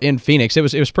game out in Phoenix. It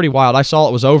was pretty wild. I saw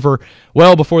it was over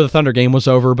well before the Thunder game was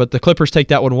over, but the Clippers take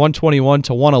that one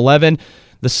 121-111.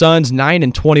 The Suns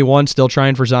 9-21, still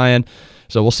trying for Zion.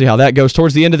 So we'll see how that goes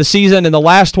towards the end of the season. And the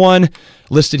last one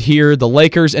listed here, the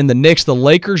Lakers and the Knicks. The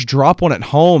Lakers drop one at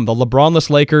home. The LeBron-less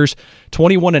Lakers,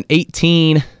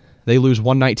 21-18. They lose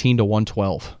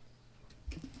 119-112.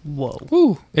 Whoa.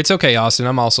 Woo. It's okay, Austin.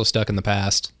 I'm also stuck in the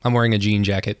past. I'm wearing a jean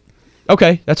jacket.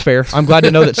 Okay, that's fair. I'm glad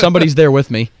to know that somebody's there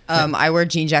with me. I wear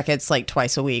jean jackets like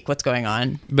twice a week. What's going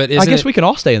on? But I guess we can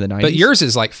all stay in the 90s. But yours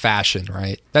is like fashion,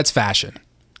 right? That's fashion.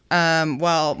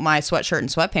 Well, my sweatshirt and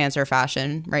sweatpants are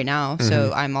fashion right now,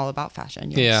 so I'm all about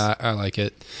fashion. Yes. Yeah, I like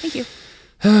it. Thank you.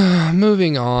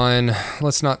 Moving on,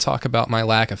 let's not talk about my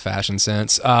lack of fashion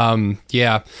sense.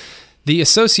 Yeah, the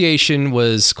association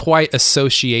was quite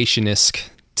associationist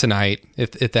tonight,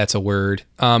 if that's a word.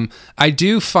 I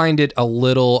do find it a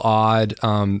little odd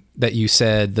that you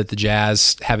said that the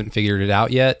Jazz haven't figured it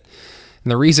out yet.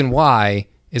 And the reason why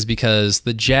is because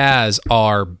the Jazz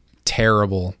are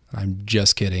terrible. I'm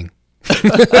just kidding.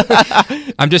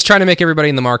 I'm just trying to make everybody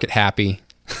in the market happy.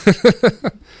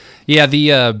 Yeah,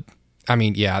 the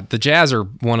Jazz are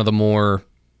one of the more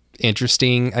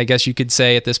interesting, I guess you could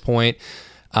say, at this point.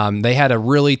 They had a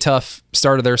really tough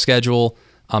start of their schedule.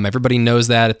 Everybody knows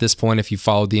that at this point if you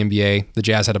followed the NBA. The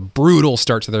Jazz had a brutal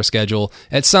start to their schedule.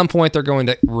 At some point, they're going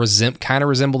to kind of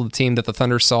resemble the team that the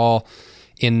Thunder saw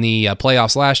in the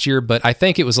playoffs last year, but I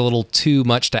think it was a little too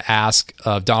much to ask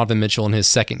of Donovan Mitchell in his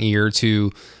second year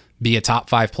to be a top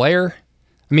 5 player.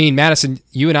 I mean, Madison,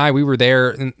 you and I, we were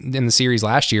there in the series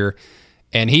last year,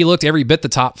 and he looked every bit the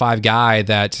top 5 guy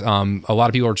that a lot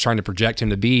of people are trying to project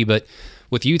him to be. But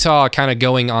with Utah kind of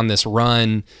going on this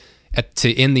run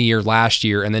to end the year last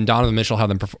year, and then Donovan Mitchell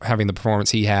having the performance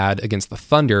he had against the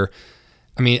Thunder,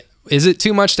 I mean, is it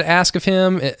too much to ask of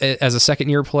him as a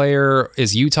second-year player?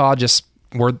 Is Utah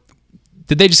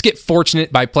did they just get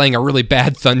fortunate by playing a really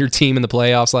bad Thunder team in the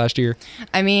playoffs last year?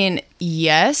 I mean,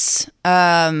 yes.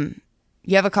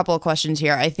 You have a couple of questions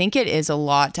here. I think it is a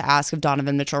lot to ask of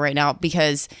Donovan Mitchell right now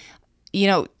because,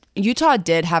 Utah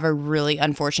did have a really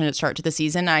unfortunate start to the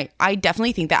season. I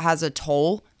definitely think that has a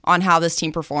toll on how this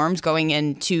team performs going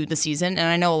into the season. And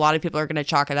I know a lot of people are going to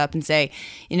chalk it up and say,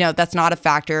 that's not a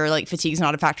factor. Like, fatigue's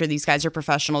not a factor. These guys are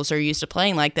professionals. They're used to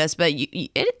playing like this. But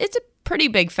it's a pretty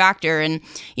big factor. And,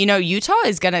 Utah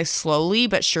is going to slowly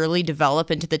but surely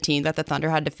develop into the team that the Thunder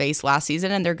had to face last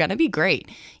season, and they're going to be great.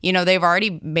 They've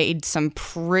already made some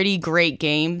pretty great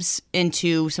games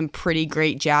into some pretty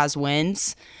great Jazz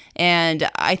wins. And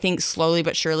I think slowly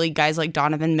but surely guys like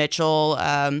Donovan Mitchell,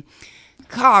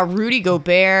 Rudy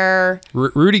Gobert.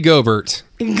 Rudy Gobert.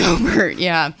 Gobert,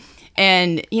 yeah.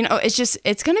 And,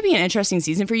 it's going to be an interesting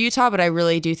season for Utah, but I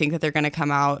really do think that they're going to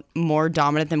come out more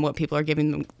dominant than what people are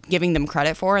giving them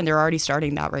credit for, and they're already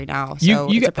starting that right now. So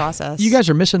it's a process. You guys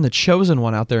are missing the chosen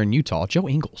one out there in Utah, Joe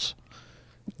Ingles.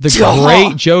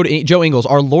 Great Joe Ingles,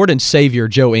 our Lord and Savior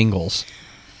Joe Ingles.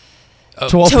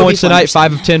 12 points tonight,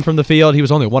 5 of 10 from the field. He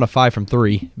was only 1 of 5 from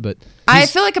 3. But I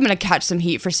feel like I'm going to catch some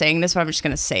heat for saying this, but I'm just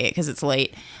going to say it because it's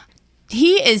late.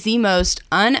 He is the most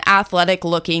unathletic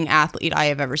looking athlete I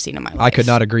have ever seen in my life. I could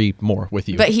not agree more with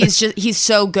you. But he's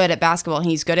so good at basketball, and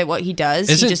he's good at what he does.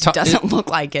 He just doesn't look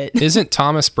like it. Isn't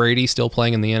Thomas Brady still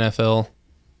playing in the NFL?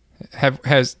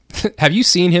 Have you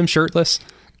seen him shirtless?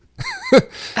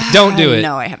 Don't do it.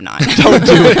 No, I have not. Don't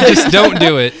do it. Just don't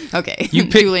do it. Okay.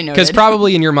 Duly noted. Because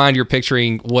probably in your mind you're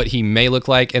picturing what he may look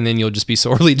like, and then you'll just be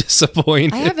sorely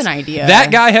disappointed. I have an idea.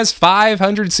 That guy has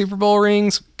 500 Super Bowl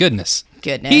rings. Goodness.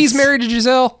 He's married to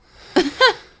Giselle.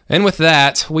 And with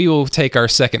that, we will take our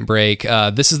second break.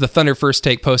 This is the Thunder First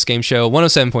Take postgame show,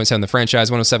 107.7 The Franchise,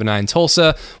 107.9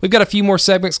 Tulsa. We've got a few more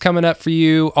segments coming up for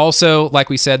you. Also, like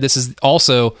we said, this is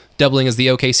also doubling as the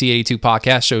OKC 82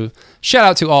 podcast show. Shout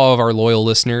out to all of our loyal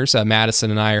listeners. Madison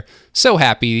and I are so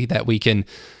happy that we can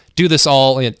do this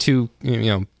all in two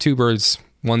birds,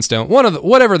 one stone.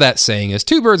 Whatever that saying is,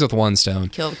 2 birds with 1 stone.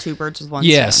 Kill 2 birds with 1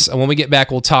 Yes. stone. And when we get back,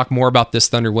 we'll talk more about this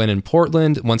Thunder win in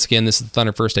Portland. Once again, this is the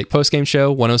Thunder First Take postgame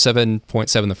show,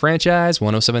 107.7 The Franchise,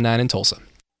 107.9 in Tulsa.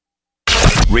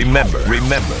 Remember,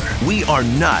 we are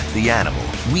not the animal.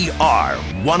 We are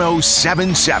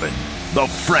 107.7 The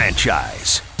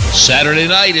Franchise. Saturday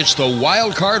night, it's the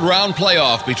Wild Card Round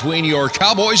playoff between your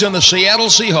Cowboys and the Seattle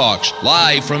Seahawks,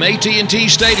 live from AT&T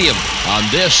Stadium on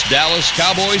this Dallas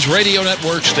Cowboys Radio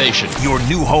Network station. Your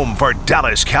new home for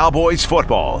Dallas Cowboys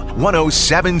football,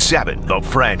 107.7 The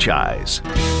Franchise.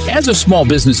 As a small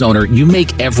business owner, you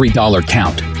make every dollar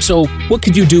count. So what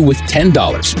could you do with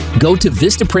 $10? Go to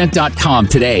Vistaprint.com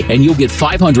today and you'll get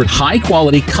 500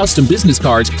 high-quality custom business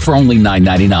cards for only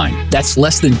 $9.99. That's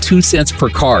less than 2 cents per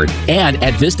card. And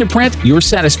at Vistaprint, your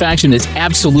satisfaction is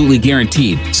absolutely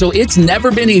guaranteed. So it's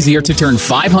never been easier to turn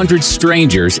 500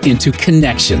 strangers into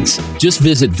connections. Just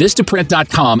visit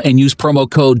Vistaprint.com and use promo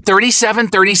code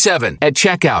 3737 at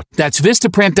checkout. That's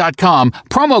Vistaprint.com,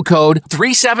 promo code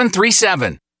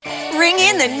 3737. Ring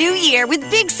in the new year with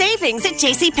big savings at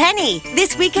JCPenney.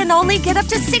 This weekend only, get up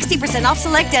to 60% off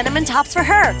select denim and tops for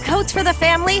her, coats for the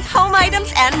family, home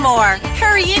items, and more.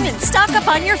 Hurry in and stock up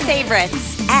on your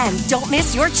favorites. And don't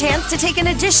miss your chance to take an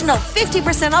additional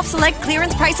 50% off select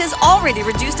clearance prices already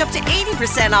reduced up to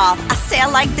 80% off. A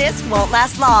sale like this won't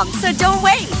last long, so don't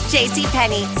wait.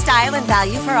 JCPenney, style and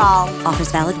value for all.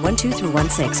 Offers valid 1/2 through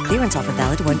 1/6. Clearance offer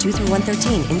valid 1/2 through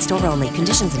 1/13. In-store only.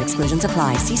 Conditions and exclusions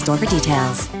apply. See store for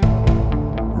details.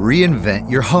 Reinvent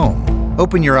your home.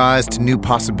 Open your eyes to new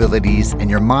possibilities and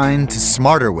your mind to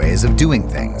smarter ways of doing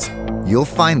things. You'll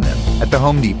find them at the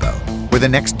Home Depot, where the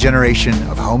next generation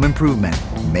of home improvement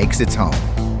makes its home.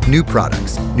 New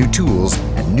products, new tools,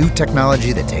 and new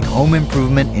technology that take home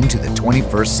improvement into the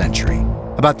 21st century.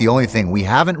 About the only thing we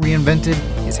haven't reinvented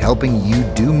is helping you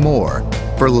do more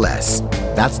for less.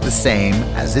 That's the same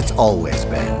as it's always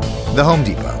been. The Home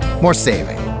Depot. More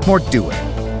saving, more doing.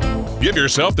 Give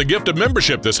yourself the gift of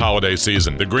membership this holiday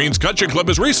season. The Greens Country Club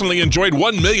has recently enjoyed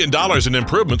 $1 million in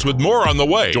improvements with more on the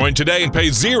way. Join today and pay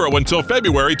 $0 until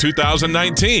February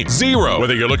 2019. $0.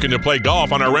 Whether you're looking to play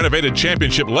golf on our renovated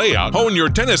championship layout, hone your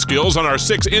tennis skills on our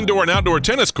 6 indoor and outdoor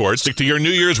tennis courts, stick to your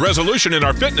New Year's resolution in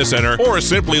our fitness center, or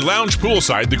simply lounge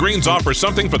poolside, the Greens offers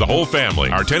something for the whole family.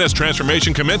 Our tennis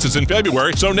transformation commences in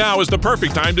February, so now is the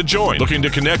perfect time to join. Looking to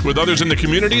connect with others in the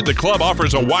community? The club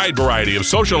offers a wide variety of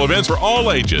social events for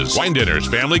all ages. Wine dinners,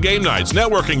 family game nights,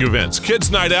 networking events,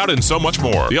 kids' night out, and so much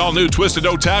more. The all-new Twisted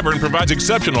O Tavern provides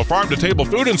exceptional farm-to-table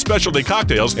food and specialty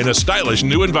cocktails in a stylish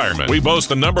new environment. We boast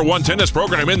the #1 tennis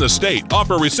program in the state,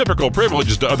 offer reciprocal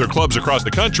privileges to other clubs across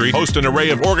the country, host an array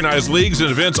of organized leagues and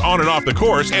events on and off the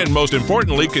course, and most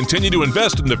importantly, continue to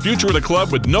invest in the future of the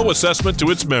club with no assessment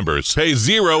to its members. Pay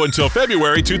 $0 until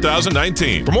February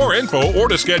 2019. For more info or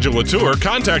to schedule a tour,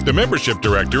 contact the membership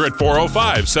director at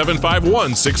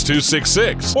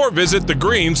 405-751-6266 or visit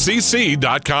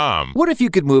thegreenscc.com. What if you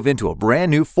could move into a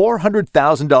brand new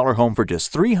 $400,000 home for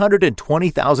just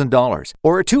 $320,000,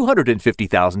 or a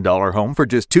 $250,000 home for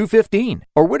just $215,000?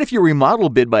 Or what if your remodel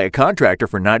bid by a contractor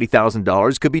for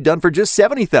 $90,000 could be done for just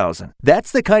 $70,000?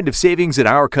 That's the kind of savings that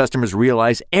our customers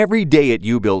realize every day at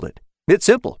You Build It. It's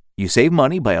simple. You save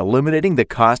money by eliminating the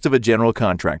cost of a general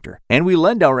contractor, and we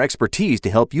lend our expertise to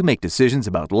help you make decisions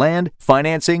about land,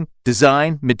 financing,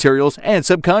 design, materials, and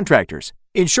subcontractors.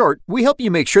 In short, we help you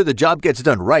make sure the job gets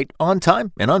done right, on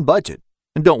time, and on budget.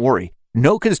 And don't worry,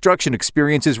 no construction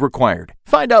experience is required.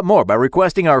 Find out more by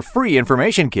requesting our free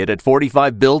information kit at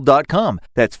 45build.com.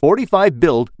 That's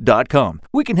 45build.com.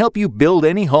 We can help you build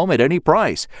any home at any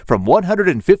price, from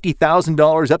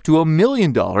 $150,000 up to $1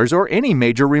 million or any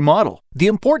major remodel. The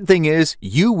important thing is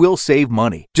you will save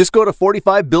money. Just go to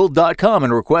 45build.com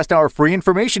and request our free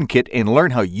information kit and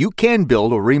learn how you can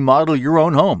build or remodel your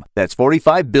own home. That's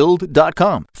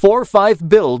 45build.com.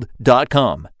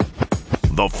 45build.com.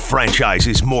 The Franchise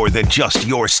is more than just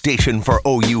your station for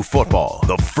OU football.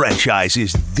 The Franchise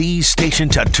is the station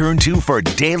to turn to for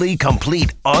daily,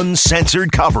 complete,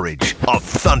 uncensored coverage of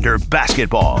Thunder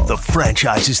basketball. The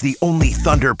Franchise is the only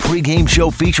Thunder pregame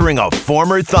show featuring a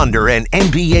former Thunder and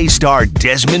NBA star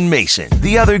Desmond Mason.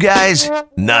 The other guys,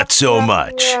 not so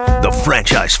much. The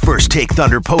Franchise First Take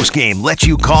Thunder postgame lets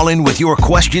you call in with your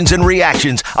questions and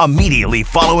reactions immediately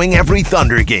following every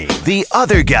Thunder game. The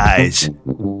other guys,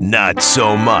 not so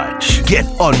much. Get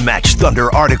unmatched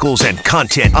Thunder articles and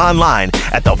content online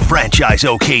at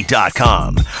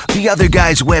thefranchiseok.com. The other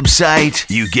guy's website,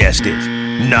 you guessed it,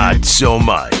 not so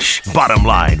much. Bottom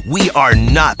line, we are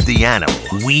not the animal.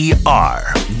 We are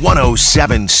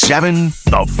 107.7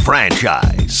 The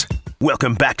Franchise.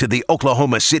 Welcome back to the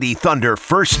Oklahoma City Thunder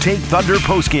First Take Thunder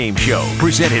postgame show,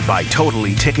 presented by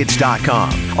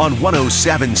TotallyTickets.com on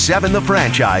 107.7 The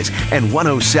Franchise and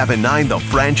 107.9 The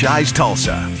Franchise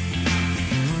Tulsa.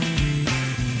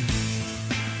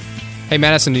 Hey,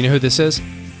 Madison, do you know who this is?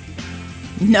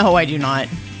 No, I do not.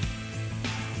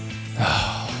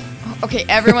 Okay,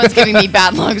 everyone's giving me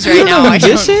bad looks right now.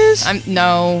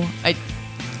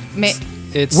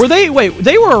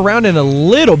 They were around in a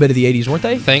little bit of the 80s, weren't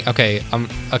they?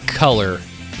 A color.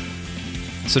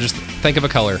 So just think of a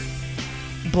color.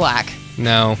 Black.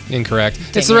 No, incorrect.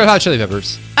 It's the Red Hot Chili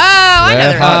Peppers. Oh, I know the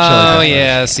Red Hot Chili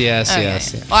Peppers. Oh,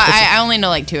 yes. Well, I only know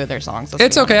like 2 of their songs.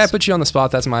 It's okay. I put you on the spot.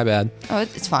 That's my bad. Oh,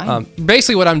 it's fine.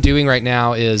 Basically, what I'm doing right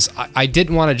now is I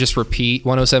didn't want to just repeat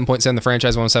 107.7 The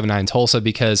Franchise, 107.9 Tulsa,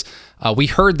 because we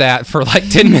heard that for like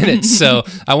 10 minutes. So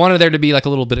I wanted there to be like a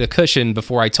little bit of cushion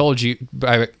before I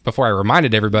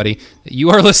reminded everybody that you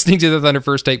are listening to the Thunder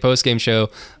First Take postgame show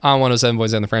on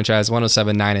 107.7 The Franchise,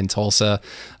 107.9 in Tulsa.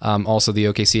 Also the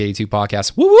OKC 82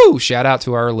 podcast. Woo woo! Shout out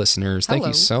to our listeners. Thank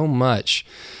you so much.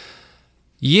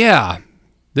 Yeah,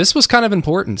 this was kind of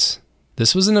important.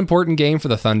 This was an important game for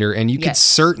the Thunder, and you could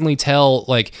certainly tell,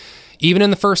 like, even in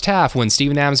the first half when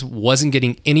Steven Adams wasn't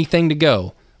getting anything to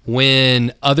go,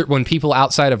 when people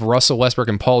outside of Russell Westbrook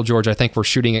and Paul George, I think, were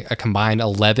shooting a combined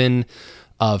 11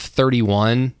 of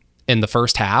 31 in the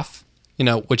first half,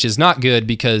 which is not good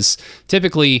because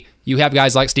typically you have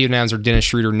guys like Steven Adams or Dennis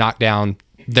Schroeder knock down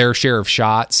their share of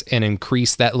shots and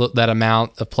increase that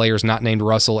amount of players not named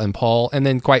Russell and Paul. And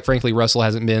then, quite frankly, Russell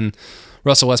hasn't been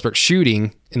Russell Westbrook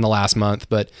shooting in the last month.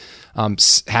 But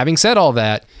having said all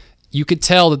that, you could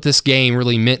tell that this game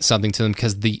really meant something to them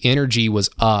because the energy was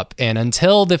up. And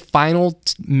until the final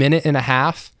minute and a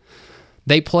half,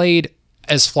 they played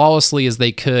as flawlessly as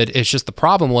they could. It's just the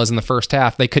problem was in the first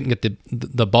half, they couldn't get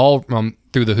the ball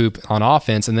through the hoop on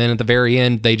offense, and then at the very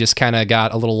end, they just kind of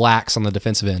got a little lax on the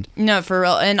defensive end. No, for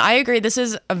real. And I agree. This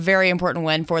is a very important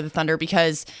win for the Thunder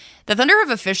because the Thunder have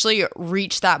officially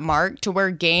reached that mark to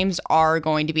where games are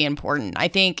going to be important. I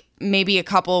think maybe a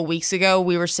couple of weeks ago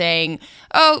we were saying,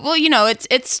 oh, well,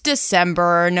 it's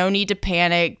December, no need to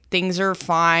panic, things are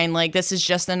fine, like this is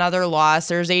just another loss,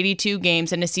 there's 82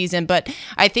 games in a season. But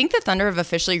I think the Thunder have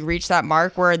officially reached that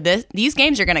mark where these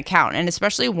games are going to count, and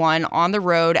especially one on the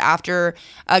road after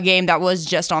a game that was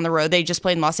just on the road. They just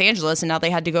played in Los Angeles and now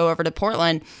they had to go over to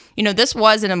Portland. This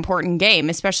was an important game,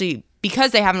 especially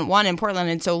because they haven't won in Portland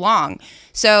in so long.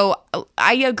 So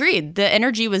I agree. The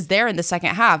energy was there in the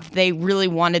second half. They really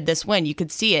wanted this win. You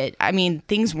could see it. I mean,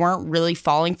 things weren't really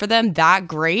falling for them that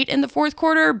great in the fourth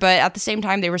quarter, but at the same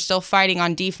time, they were still fighting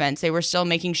on defense. They were still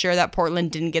making sure that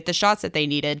Portland didn't get the shots that they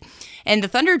needed. And the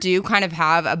Thunder do kind of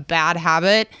have a bad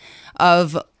habit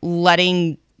of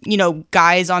letting,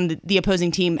 guys on the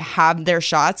opposing team have their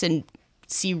shots and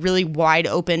see really wide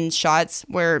open shots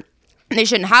where they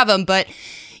shouldn't have them. But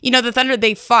the Thunder,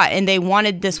 they fought and they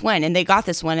wanted this win and they got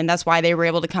this win. And that's why they were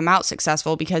able to come out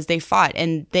successful, because they fought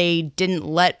and they didn't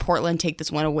let Portland take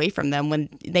this win away from them when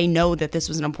they know that this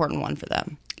was an important one for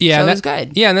them. Yeah, so it was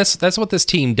good. Yeah, and that's what this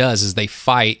team does is they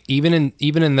fight even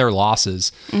in their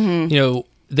losses. Mm-hmm.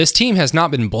 This team has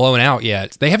not been blown out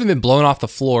yet. They haven't been blown off the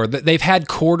floor. They've had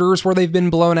quarters where they've been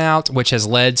blown out, which has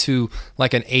led to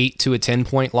like an 8 to a 10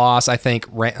 point loss. I think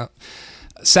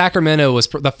Sacramento was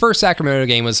the first Sacramento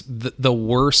game was the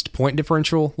worst point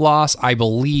differential loss, I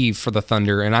believe, for the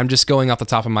Thunder. And I'm just going off the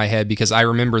top of my head because I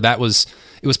remember that was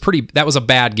a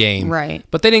bad game. Right.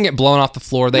 But they didn't get blown off the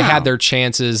floor. They had their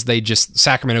chances.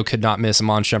 Sacramento could not miss.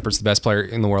 Iman Shumpert's the best player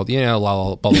in the world.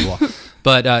 Blah, blah, blah, blah.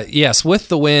 But yes, with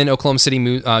the win, Oklahoma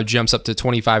City jumps up to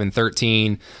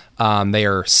 25-13. They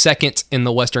are second in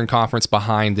the Western Conference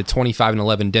behind the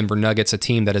 25-11 Denver Nuggets, a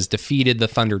team that has defeated the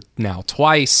Thunder now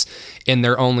twice in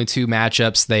their only two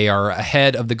matchups. They are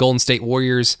ahead of the Golden State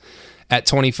Warriors at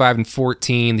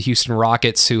 25-14. The Houston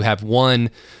Rockets, who have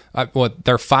won,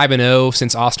 they're 5-0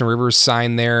 since Austin Rivers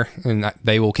signed there, and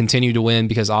they will continue to win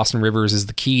because Austin Rivers is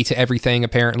the key to everything,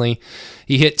 apparently.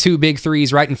 He hit 2 big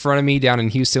threes right in front of me down in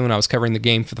Houston when I was covering the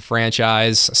game for the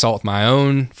franchise. I saw it with my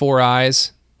own 4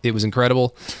 eyes. It was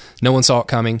incredible. No one saw it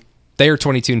coming. They are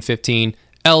 22-15.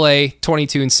 LA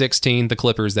 22-16. The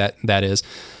Clippers, that is.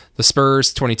 The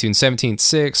Spurs 22-17 at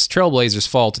 6. Trailblazers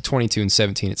fall to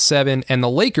 22-17 at 7. And the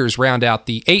Lakers round out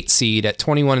the 8 seed at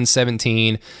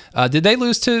 21-17. Did they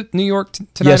lose to New York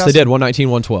tonight? Yes, they did.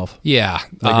 119-112. Yeah.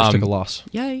 Lakers took a loss.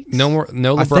 Yikes. No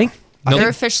LeBron. They're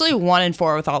officially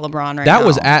 1-4 without LeBron right now. That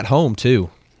was at home,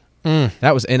 too.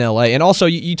 That was in LA. And also,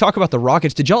 you talk about the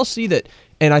Rockets. Did y'all see that?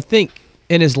 And I think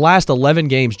in his last 11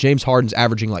 games, James Harden's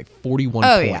averaging like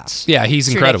 41 points. Yeah, he's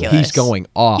incredible. Ridiculous. He's going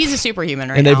off. He's a superhuman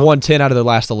right now. And they've won 10 out of their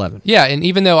last 11. Yeah, and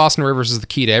even though Austin Rivers is the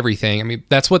key to everything, I mean,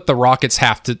 that's what the Rockets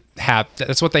have to have.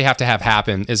 That's what they have to have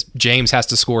happen is James has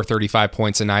to score 35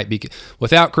 points a night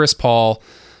without Chris Paul.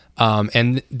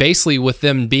 And basically with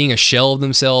them being a shell of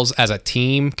themselves as a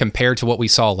team compared to what we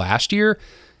saw last year,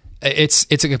 it's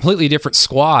a completely different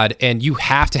squad, and you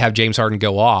have to have James Harden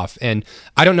go off. And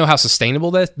I don't know how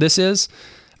sustainable this is.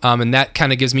 And that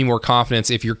kind of gives me more confidence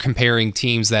if you're comparing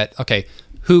teams that, okay,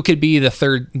 who could be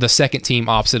the second team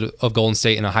opposite of Golden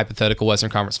State in a hypothetical Western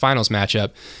Conference Finals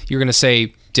matchup? You're going to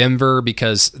say Denver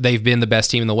because they've been the best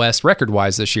team in the West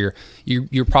record-wise this year.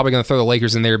 You're probably going to throw the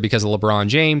Lakers in there because of LeBron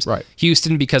James. Right.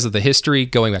 Houston because of the history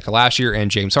going back to last year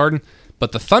and James Harden.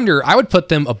 But the Thunder, I would put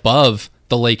them above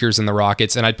the Lakers and the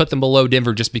Rockets, and I'd put them below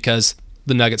Denver just because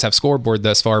the Nuggets have scoreboard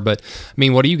thus far. But, I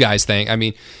mean, what do you guys think? I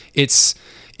mean, it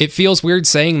feels weird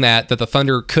saying that the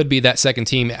Thunder could be that second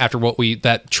team after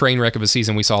that train wreck of a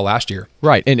season we saw last year.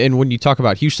 Right, and when you talk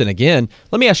about Houston again,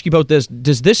 let me ask you about this.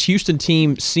 Does this Houston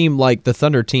team seem like the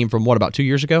Thunder team from, about 2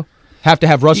 years ago? Have to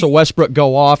have Russell Westbrook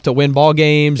go off to win ball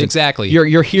games. Exactly.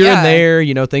 You're here and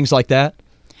there, things like that.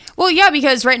 Well, yeah,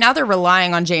 because right now they're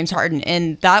relying on James Harden,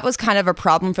 and that was kind of a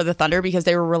problem for the Thunder because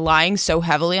they were relying so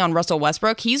heavily on Russell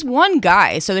Westbrook. He's one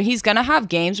guy, so that he's going to have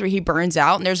games where he burns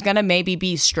out, and there's going to maybe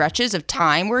be stretches of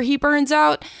time where he burns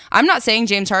out. I'm not saying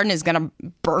James Harden is going to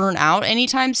burn out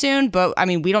anytime soon, but, I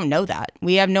mean, we don't know that.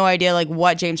 We have no idea,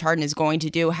 what James Harden is going to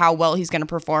do, how well he's going to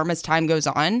perform as time goes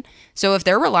on. So if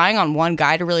they're relying on one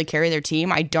guy to really carry their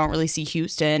team, I don't really see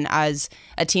Houston as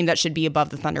a team that should be above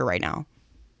the Thunder right now.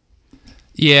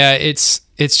 Yeah, it's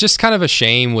just kind of a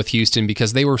shame with Houston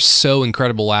because they were so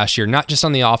incredible last year, not just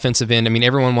on the offensive end. I mean,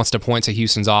 everyone wants to point to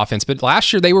Houston's offense, but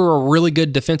last year they were a really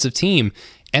good defensive team,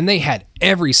 and they had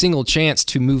every single chance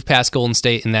to move past Golden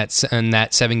State in that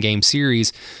 7-game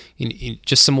series.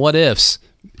 Just some what ifs.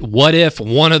 what if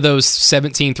one of those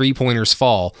 17 three-pointers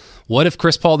fall? What if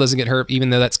Chris Paul doesn't get hurt, even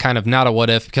though that's kind of not a what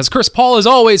if, because Chris Paul is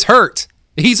always hurt.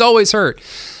 He's always hurt.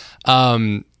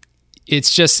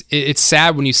 It's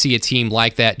sad when you see a team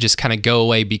like that just kind of go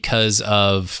away because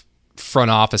of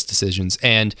front office decisions.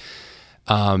 And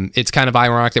it's kind of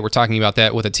ironic that we're talking about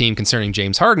that with a team concerning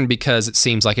James Harden, because it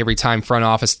seems like every time front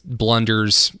office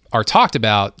blunders are talked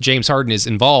about, James Harden is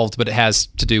involved, but it has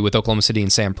to do with Oklahoma City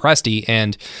and Sam Presti.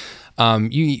 And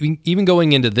you even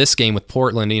going into this game with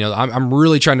Portland, I'm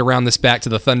really trying to round this back to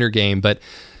the Thunder game, but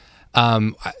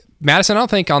Madison, I don't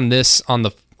think on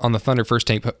the Thunder First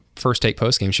Take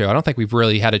postgame show, I don't think we've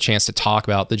really had a chance to talk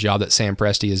about the job that Sam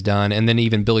Presti has done, and then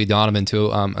even Billy Donovan to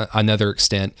another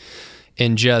extent,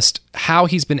 and just how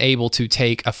he's been able to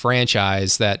take a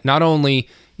franchise that not only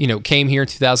came here in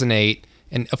 2008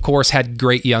 and of course had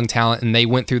great young talent, and they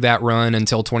went through that run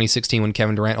until 2016 when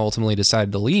Kevin Durant ultimately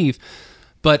decided to leave,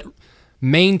 but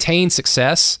maintained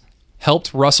success,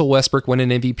 helped Russell Westbrook win an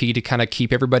MVP to kind of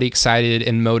keep everybody excited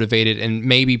and motivated, and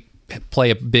maybe play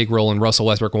a big role in Russell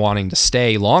Westbrook wanting to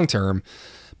stay long term,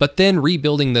 but then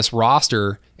rebuilding this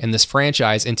roster and this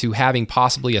franchise into having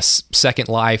possibly a second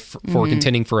life for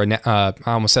contending for I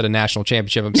almost said a national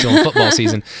championship. I'm still in football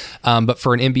season, but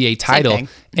for an NBA title.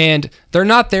 And they're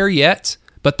not there yet,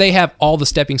 but they have all the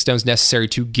stepping stones necessary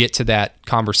to get to that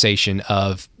conversation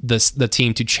of the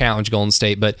team to challenge Golden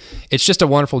State. But it's just a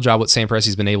wonderful job what Sam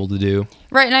Presti's been able to do.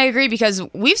 Right, and I agree, because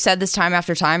we've said this time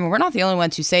after time, and we're not the only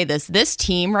ones who say this. This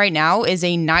team right now is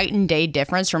a night and day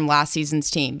difference from last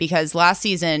season's team, because last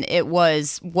season it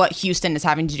was what Houston is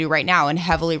having to do right now and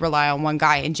heavily rely on one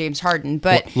guy in James Harden.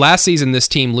 But last season, this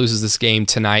team loses this game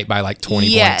tonight by like 20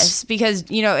 points. Yes, because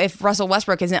if Russell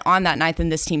Westbrook isn't on that night, then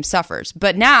this team suffers.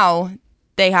 But now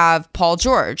they have Paul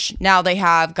George. Now they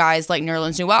have guys like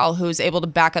Nerlens Noel, who's able to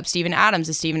back up Steven Adams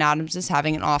if Steven Adams is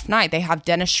having an off night. They have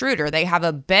Dennis Schroeder. They have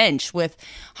a bench with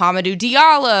Hamidou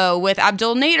Diallo, with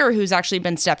Abdul Nader, who's actually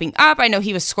been stepping up. I know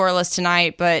he was scoreless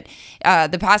tonight, but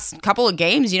the past couple of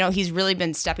games, he's really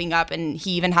been stepping up, and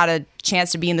he even had a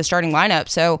chance to be in the starting lineup.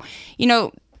 So,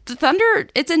 the Thunder,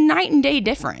 it's a night and day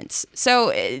difference.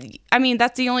 So,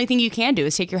 that's the only thing you can do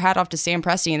is take your hat off to Sam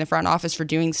Presti in the front office for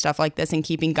doing stuff like this and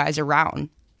keeping guys around.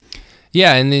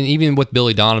 Yeah, and then even with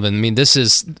Billy Donovan, this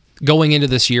is going into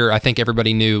this year, I think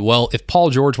everybody knew, well, if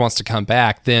Paul George wants to come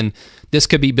back, then this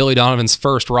could be Billy Donovan's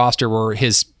first roster where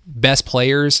his best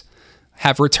players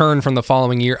have returned from the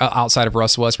following year outside of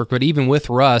Russell Westbrook. But even with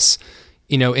Russ,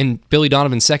 in Billy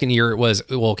Donovan's second year, it was,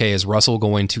 well, okay, is Russell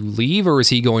going to leave or is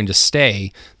he going to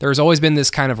stay? There's always been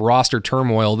this kind of roster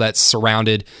turmoil that's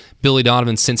surrounded Billy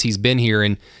Donovan since he's been here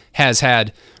and has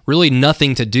had really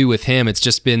nothing to do with him. It's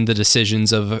just been the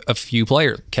decisions of a few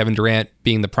players, Kevin Durant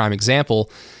being the prime example.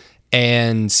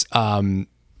 And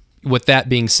with that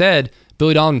being said,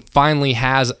 Billy Donovan finally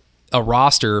has a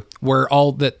roster where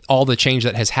all the change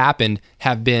that has happened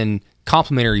have been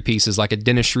complementary pieces, like a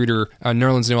Dennis Schroeder,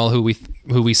 Nerlens Noel, who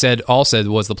we said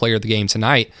was the player of the game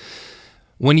tonight.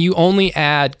 When you only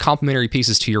add complementary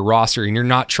pieces to your roster and you're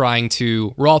not trying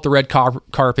to roll out the red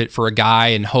carpet for a guy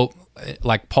and hope,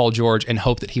 like Paul George, and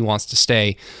hope that he wants to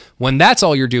stay, when that's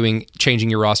all you're doing, changing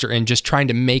your roster and just trying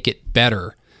to make it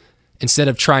better, instead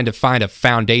of trying to find a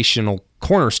foundational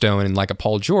cornerstone and like a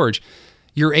Paul George,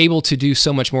 you're able to do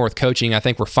so much more with coaching. I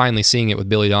think we're finally seeing it with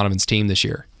Billy Donovan's team this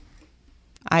year.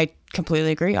 I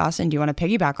completely agree. Austin, do you want to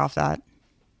piggyback off that?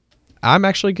 I'm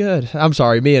actually good. I'm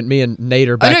sorry. Me and Nate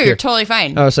are back here. You're totally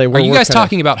fine. I was say, are you guys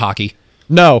talking about hockey?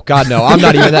 No, God, no. I'm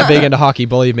not even that big into hockey,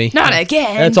 believe me. Not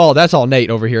again. That's all Nate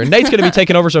over here. And Nate's going to be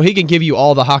taking over so he can give you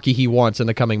all the hockey he wants in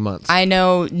the coming months. I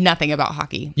know nothing about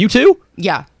hockey. You too?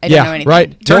 Yeah, I don't know anything.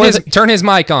 Right. Turn his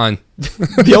mic on.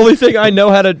 The only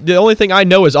thing I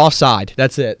know is offside.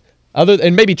 That's it.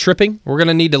 And maybe tripping. We're going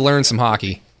to need to learn some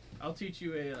hockey. I'll teach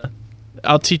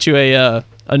you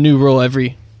a new rule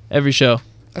every show.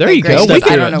 There you go.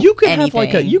 You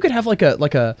could have like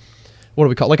a what do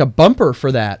we call it? Like a bumper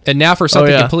for that. And now for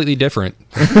something completely different.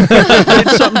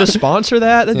 It's something to sponsor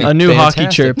that. A new hockey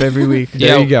chirp every week.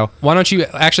 There you go. Why don't you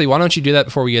do that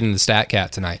before we get into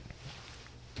StatCat tonight?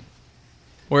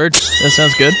 Word. That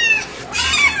sounds good.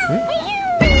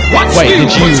 What's new,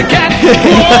 Pussycat?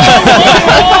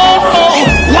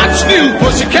 What's new,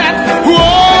 Pussycat? Whoa,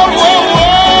 whoa,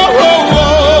 whoa,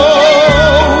 whoa.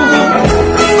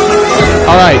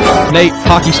 All right, Nate,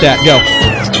 hockey stat, go.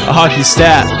 A hockey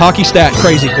stat. Hockey stat,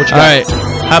 crazy. What you got? All right,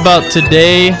 how about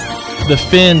today, the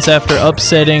Finns, after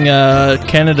upsetting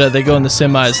Canada, they go in the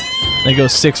semis. They go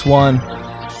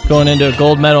 6-1, going into a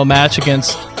gold medal match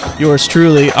against ours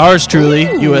truly,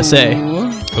 USA.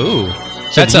 Ooh.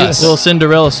 That's us. A little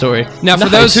Cinderella story. Now, for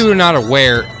those who are not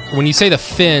aware, when you say the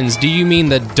Finns, do you mean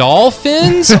the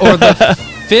Dolphins or the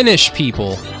Finnish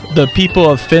people? The people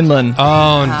of Finland.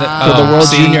 Oh, for the World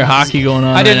Junior Hockey going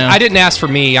on. I didn't ask for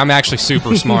me. I'm actually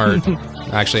super smart.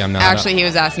 Actually, I'm not. Actually, he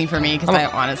was asking for me because I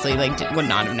honestly would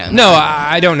not have known. No,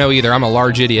 that. I don't know either. I'm a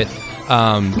large idiot.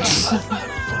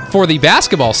 For the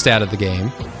basketball stat of the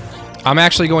game, I'm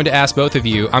actually going to ask both of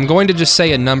you. I'm going to just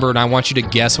say a number, and I want you to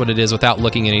guess what it is without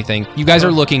looking at anything. You guys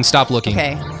are looking. Stop looking.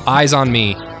 Okay. Eyes on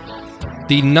me.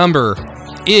 The number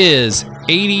is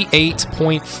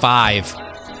 88.5.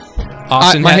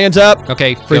 Austin, my hand's up.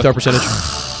 Okay. Free throw percentage.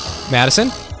 Madison?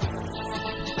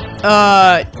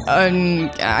 I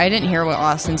didn't hear what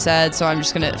Austin said, so I'm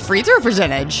just going to... Free throw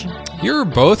percentage. You're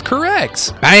both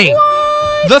correct. Bang.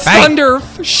 The Thunder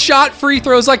shot free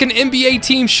throws like an NBA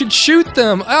team should shoot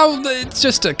them. Oh, it's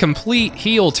just a complete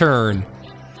heel turn.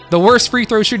 The worst free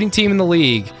throw shooting team in the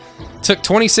league took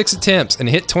 26 attempts and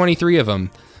hit 23 of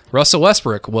them. Russell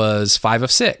Westbrook was 5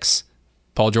 of 6.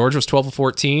 Paul George was 12 of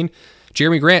 14.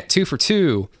 Jeremy Grant, 2 for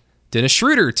 2. Dennis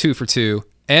Schroeder, 2 for 2.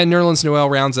 And Nerlens Noel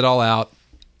rounds it all out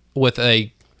with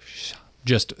a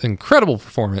just incredible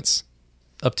performance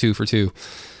of 2 for 2.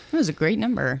 That was a great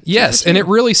number. Yes, and it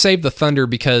really saved the Thunder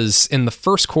because in the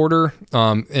first quarter,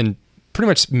 and pretty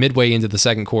much midway into the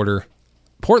second quarter,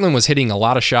 Portland was hitting a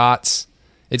lot of shots.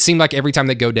 It seemed like every time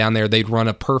they'd go down there, they'd run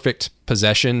a perfect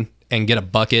possession and get a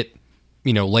bucket,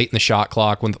 late in the shot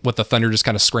clock with the Thunder just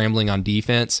kind of scrambling on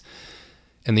defense.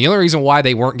 And the only reason why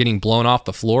they weren't getting blown off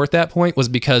the floor at that point was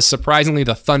because, surprisingly,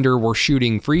 the Thunder were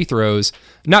shooting free throws,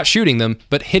 not shooting them,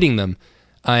 but hitting them.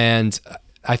 And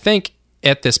I think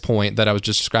at this point that I was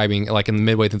just describing, like in the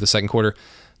midway through the second quarter,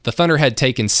 the Thunder had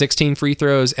taken 16 free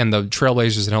throws and the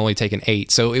Trailblazers had only taken 8.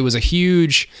 So it was a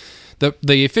huge...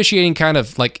 The officiating kind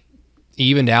of like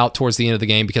evened out towards the end of the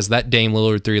game because that Dame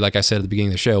Lillard 3, like I said at the beginning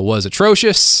of the show, was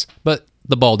atrocious, but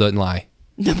the ball doesn't lie.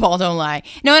 The ball don't lie.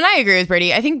 No, and I agree with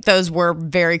Brady. I think those were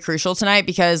very crucial tonight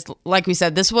because, like we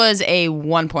said, this was a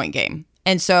 1-point game.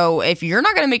 And so if you're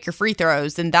not going to make your free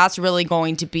throws, then that's really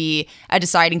going to be a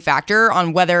deciding factor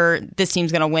on whether this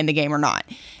team's going to win the game or not.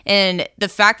 And the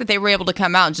fact that they were able to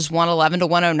come out and just 111 to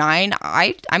 109,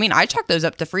 I mean, I chalk those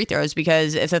up to free throws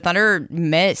because if the Thunder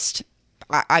missed,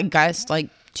 I guess, like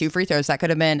 2 free throws, that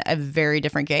could have been a very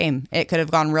different game. It could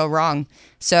have gone real wrong.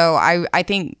 So I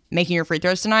think making your free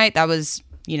throws tonight, that was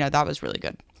really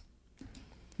good.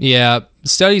 Yeah,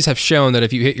 studies have shown that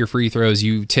if you hit your free throws,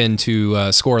 you tend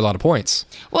to score a lot of points.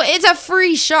 Well, it's a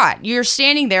free shot. You're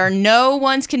standing there. No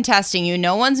one's contesting you.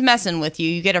 No one's messing with you.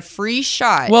 You get a free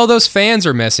shot. Well, those fans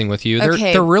are messing with you.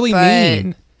 They're really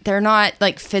mean. They're not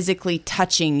like physically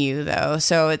touching you, though.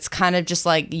 So it's kind of just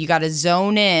like you got to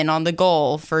zone in on the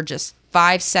goal for just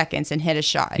 5 seconds and hit a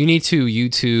shot. You need to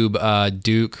YouTube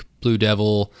Duke Blue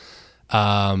Devil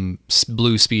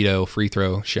Blue Speedo free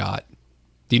throw shot.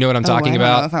 Do you know what I'm talking about?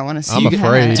 I don't know if I want to see I'm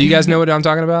afraid. Do you guys know what I'm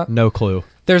talking about? No clue.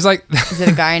 There's like... Is it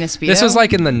a guy in a Speedo? This was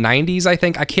like in the 90s, I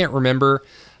think. I can't remember.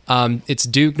 It's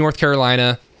Duke, North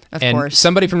Carolina. Of and course.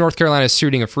 Somebody from North Carolina is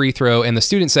shooting a free throw in the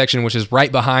student section, which is right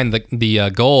behind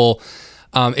the goal.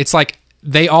 It's like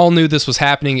they all knew this was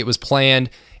happening. It was planned.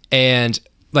 And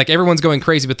like everyone's going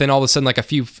crazy, but then all of a sudden like a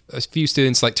few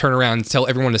students like turn around and tell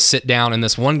everyone to sit down. And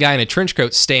this one guy in a trench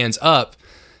coat stands up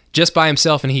just by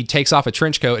himself, and he takes off a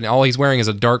trench coat, and all he's wearing is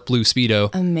a dark blue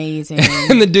Speedo. Amazing.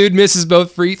 And the dude misses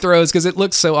both free throws because it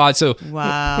looks so odd. So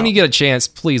wow. When you get a chance,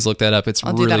 please look that up.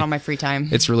 I'll do that on my free time.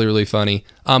 It's really, really funny.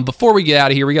 Before we get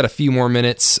out of here, we got a few more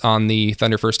minutes on the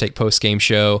Thunder First Take post-game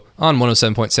show on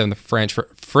 107.7 The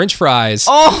French Fries.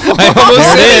 Oh, I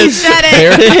almost said it.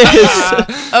 There it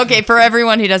is. Okay, for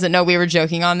everyone who doesn't know, we were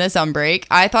joking on this on break.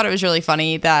 I thought it was really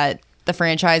funny that the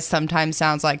franchise sometimes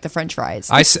sounds like the French fries.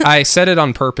 I said it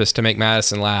on purpose to make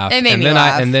Madison laugh. It made me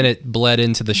laugh. And then it bled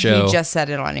into the show. You just said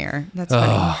it on air. That's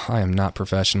funny. I am not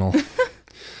professional.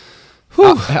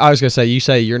 I was gonna say, you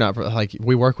say you're not like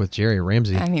we work with Jerry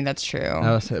Ramsey. I mean, that's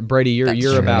true. Brady,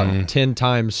 you're about 10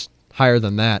 times higher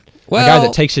than that. Well, a guy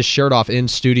that takes his shirt off in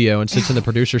studio and sits in the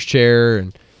producer's chair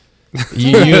and.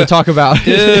 You gonna talk about?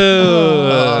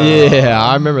 Yeah,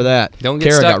 I remember that. Don't get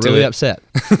Kara stuck got to really it. upset.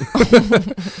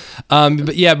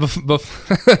 But yeah,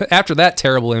 after that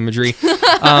terrible imagery,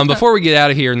 before we get out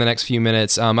of here in the next few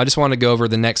minutes, I just want to go over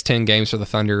the next 10 games for the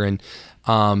Thunder, and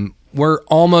we're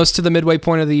almost to the midway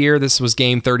point of the year. This was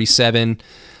game 37.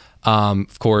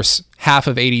 Of course, half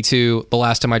of 82, the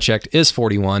last time I checked, is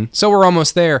 41. So we're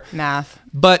almost there. Math.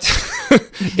 But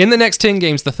in the next 10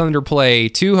 games, the Thunder play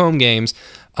 2 home games.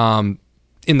 To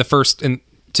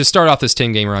start off this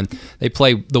 10-game run, they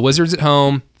play the Wizards at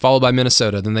home, followed by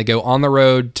Minnesota. Then they go on the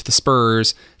road to the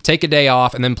Spurs, take a day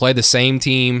off, and then play the same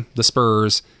team, the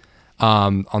Spurs,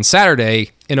 on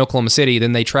Saturday in Oklahoma City.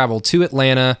 Then they travel to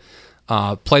Atlanta,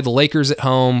 play the Lakers at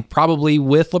home, probably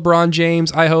with LeBron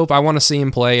James, I hope. I want to see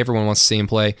him play. Everyone wants to see him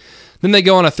play. Then they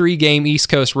go on a 3-game East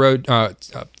Coast road,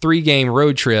 3-game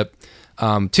road trip,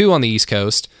 2 on the East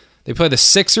Coast. They play the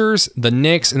Sixers, the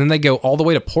Knicks, and then they go all the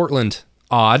way to Portland.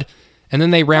 Odd. And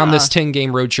then they round this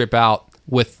 10-game road trip out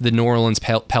with the New Orleans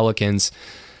Pelicans.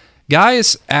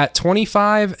 Guys, at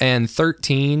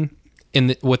 25-13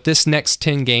 with this next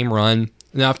 10-game run.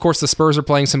 Now, of course, the Spurs are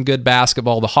playing some good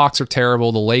basketball. The Hawks are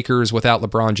terrible. The Lakers without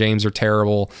LeBron James are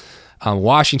terrible.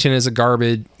 Washington is a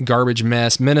garbage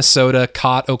mess. Minnesota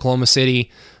caught Oklahoma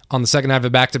City on the second half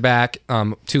of back-to-back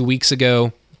 2 weeks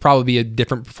ago. Probably be a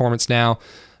different performance now.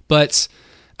 But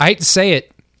I hate to say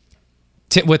it,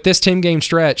 with this 10-game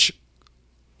stretch,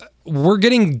 we're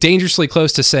getting dangerously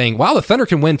close to saying, wow, the Thunder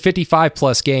can win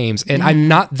 55-plus games. And I'm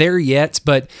not there yet,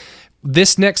 but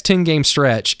this next 10-game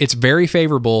stretch, it's very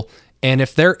favorable. And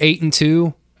if they're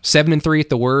 8-2, 7-3 at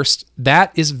the worst,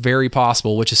 that is very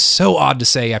possible, which is so odd to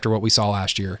say after what we saw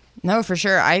last year. No, for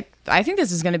sure. I think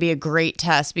this is going to be a great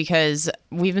test because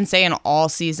we've been saying all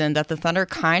season that the Thunder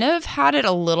kind of had it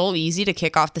a little easy to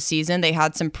kick off the season. They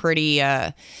had some pretty,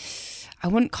 I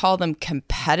wouldn't call them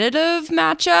competitive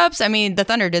matchups. I mean, the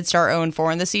Thunder did start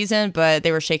 0-4 in the season, but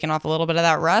they were shaking off a little bit of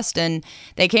that rust, and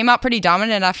they came out pretty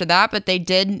dominant after that, but they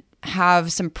did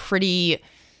have some pretty...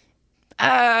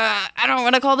 I don't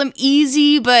want to call them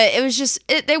easy, but it was just,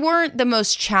 they weren't the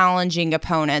most challenging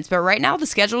opponents. But right now the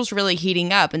schedule's really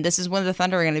heating up, and this is when the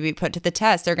Thunder are going to be put to the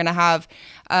test. They're going to have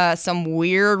some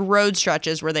weird road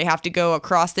stretches where they have to go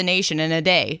across the nation in a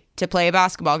day to play a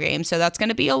basketball game. So that's going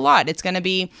to be a lot. It's going to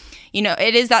be,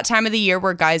 it is that time of the year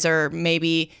where guys are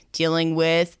maybe dealing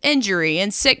with injury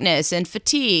and sickness and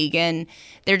fatigue, and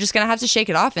they're just going to have to shake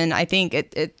it off. And I think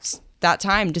it's that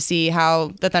time to see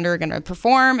how the Thunder are going to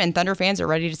perform, and Thunder fans are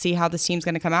ready to see how this team's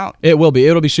going to come out. It will be.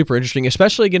 It'll be super interesting,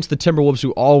 especially against the Timberwolves,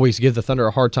 who always give the Thunder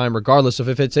a hard time, regardless of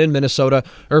if it's in Minnesota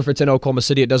or if it's in Oklahoma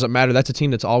City. It doesn't matter. That's a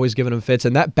team that's always giving them fits.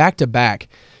 And that back-to-back,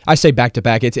 I say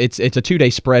back-to-back, it's a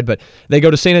 2-day spread, but they go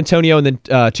to San Antonio, and then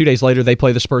 2 days later they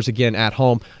play the Spurs again at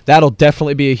home. That'll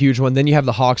definitely be a huge one. Then you have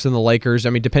the Hawks and the Lakers. I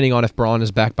mean, depending on if Braun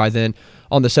is back by then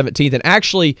on the 17th. And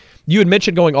actually, you had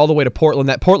mentioned going all the way to Portland.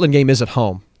 That Portland game is at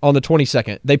home on the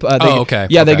 22nd. Okay.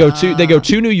 Yeah, okay. They go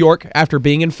to New York after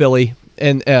being in Philly,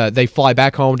 and they fly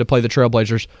back home to play the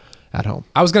Trailblazers at home.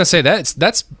 I was going to say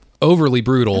that's overly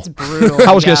brutal. That's brutal.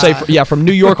 I was going to say, from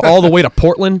New York all the way to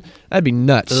Portland, that'd be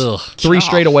nuts. Ugh. 3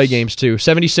 straight away games, too.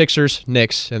 76ers,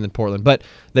 Knicks, and then Portland. But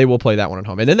they will play that one at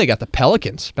home. And then they got the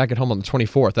Pelicans back at home on the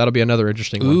 24th. That'll be another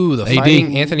interesting one. Ooh, the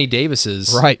Fighting Anthony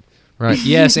Davises. Right.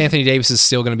 Yes, Anthony Davis is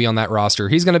still going to be on that roster.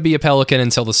 He's going to be a Pelican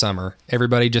until the summer.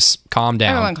 Everybody just calm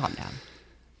down. Everyone calm down.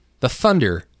 The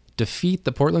Thunder defeat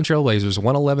the Portland Trailblazers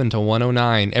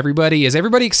 111-109. Is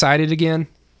everybody excited again?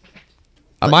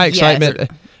 My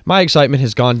excitement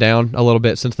has gone down a little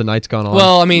bit since the night's gone on.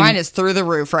 Well, I mean, mine is through the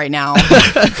roof right now.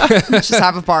 Let's just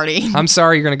have a party. I'm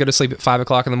sorry you're going to go to sleep at 5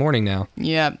 o'clock in the morning now.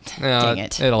 Yep. Dang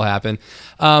it. It'll happen.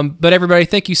 But everybody,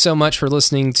 thank you so much for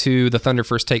listening to the Thunder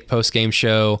First Take post-game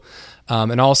show.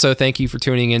 And also thank you for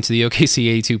tuning into the OKC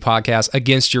 82 podcast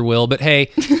against your will. But hey,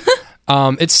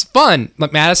 it's fun.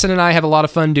 Like Madison and I have a lot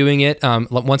of fun doing it.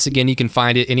 Once again, you can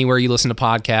find it anywhere you listen to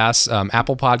podcasts,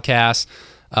 Apple Podcasts,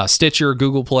 Stitcher,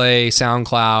 Google Play,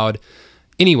 SoundCloud,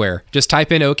 anywhere. Just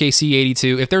type in OKC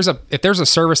 82. If there's a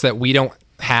service that we don't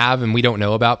have and we don't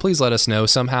know about, please let us know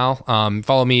somehow.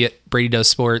 Follow me at Brady Does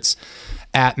Sports,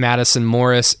 at Madison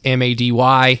Morris,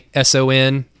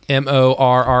 MadySonMorris,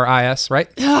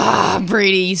 right?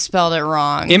 Brady, you spelled it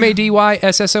wrong.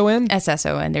 MadySson?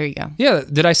 SSON, there you go. Yeah,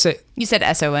 did I say? You said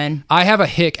SON. I have a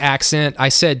hick accent. I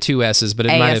said 2 S's, but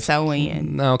it might have...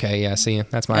 ASON. Okay, yeah, see,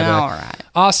 that's my bad. All right.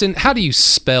 Austin, how do you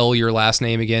spell your last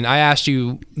name again? I asked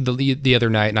you the other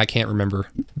night, and I can't remember.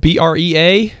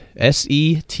 BreaSettE.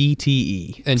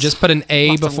 And just put an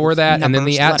A before that, and then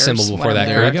the at symbol before that,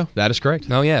 There you go. That is correct.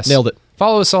 Oh, yes. Nailed it.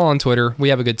 Follow us all on Twitter. We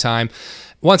have a good time.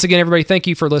 Once again, everybody, thank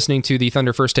you for listening to the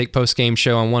Thunder First Take post-game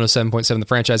show on 107.7 The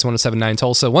Franchise, 107.9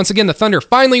 Tulsa. Once again, the Thunder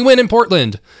finally win in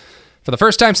Portland for the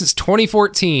first time since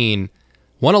 2014,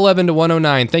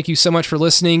 111-109. Thank you so much for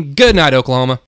listening. Good night, Oklahoma.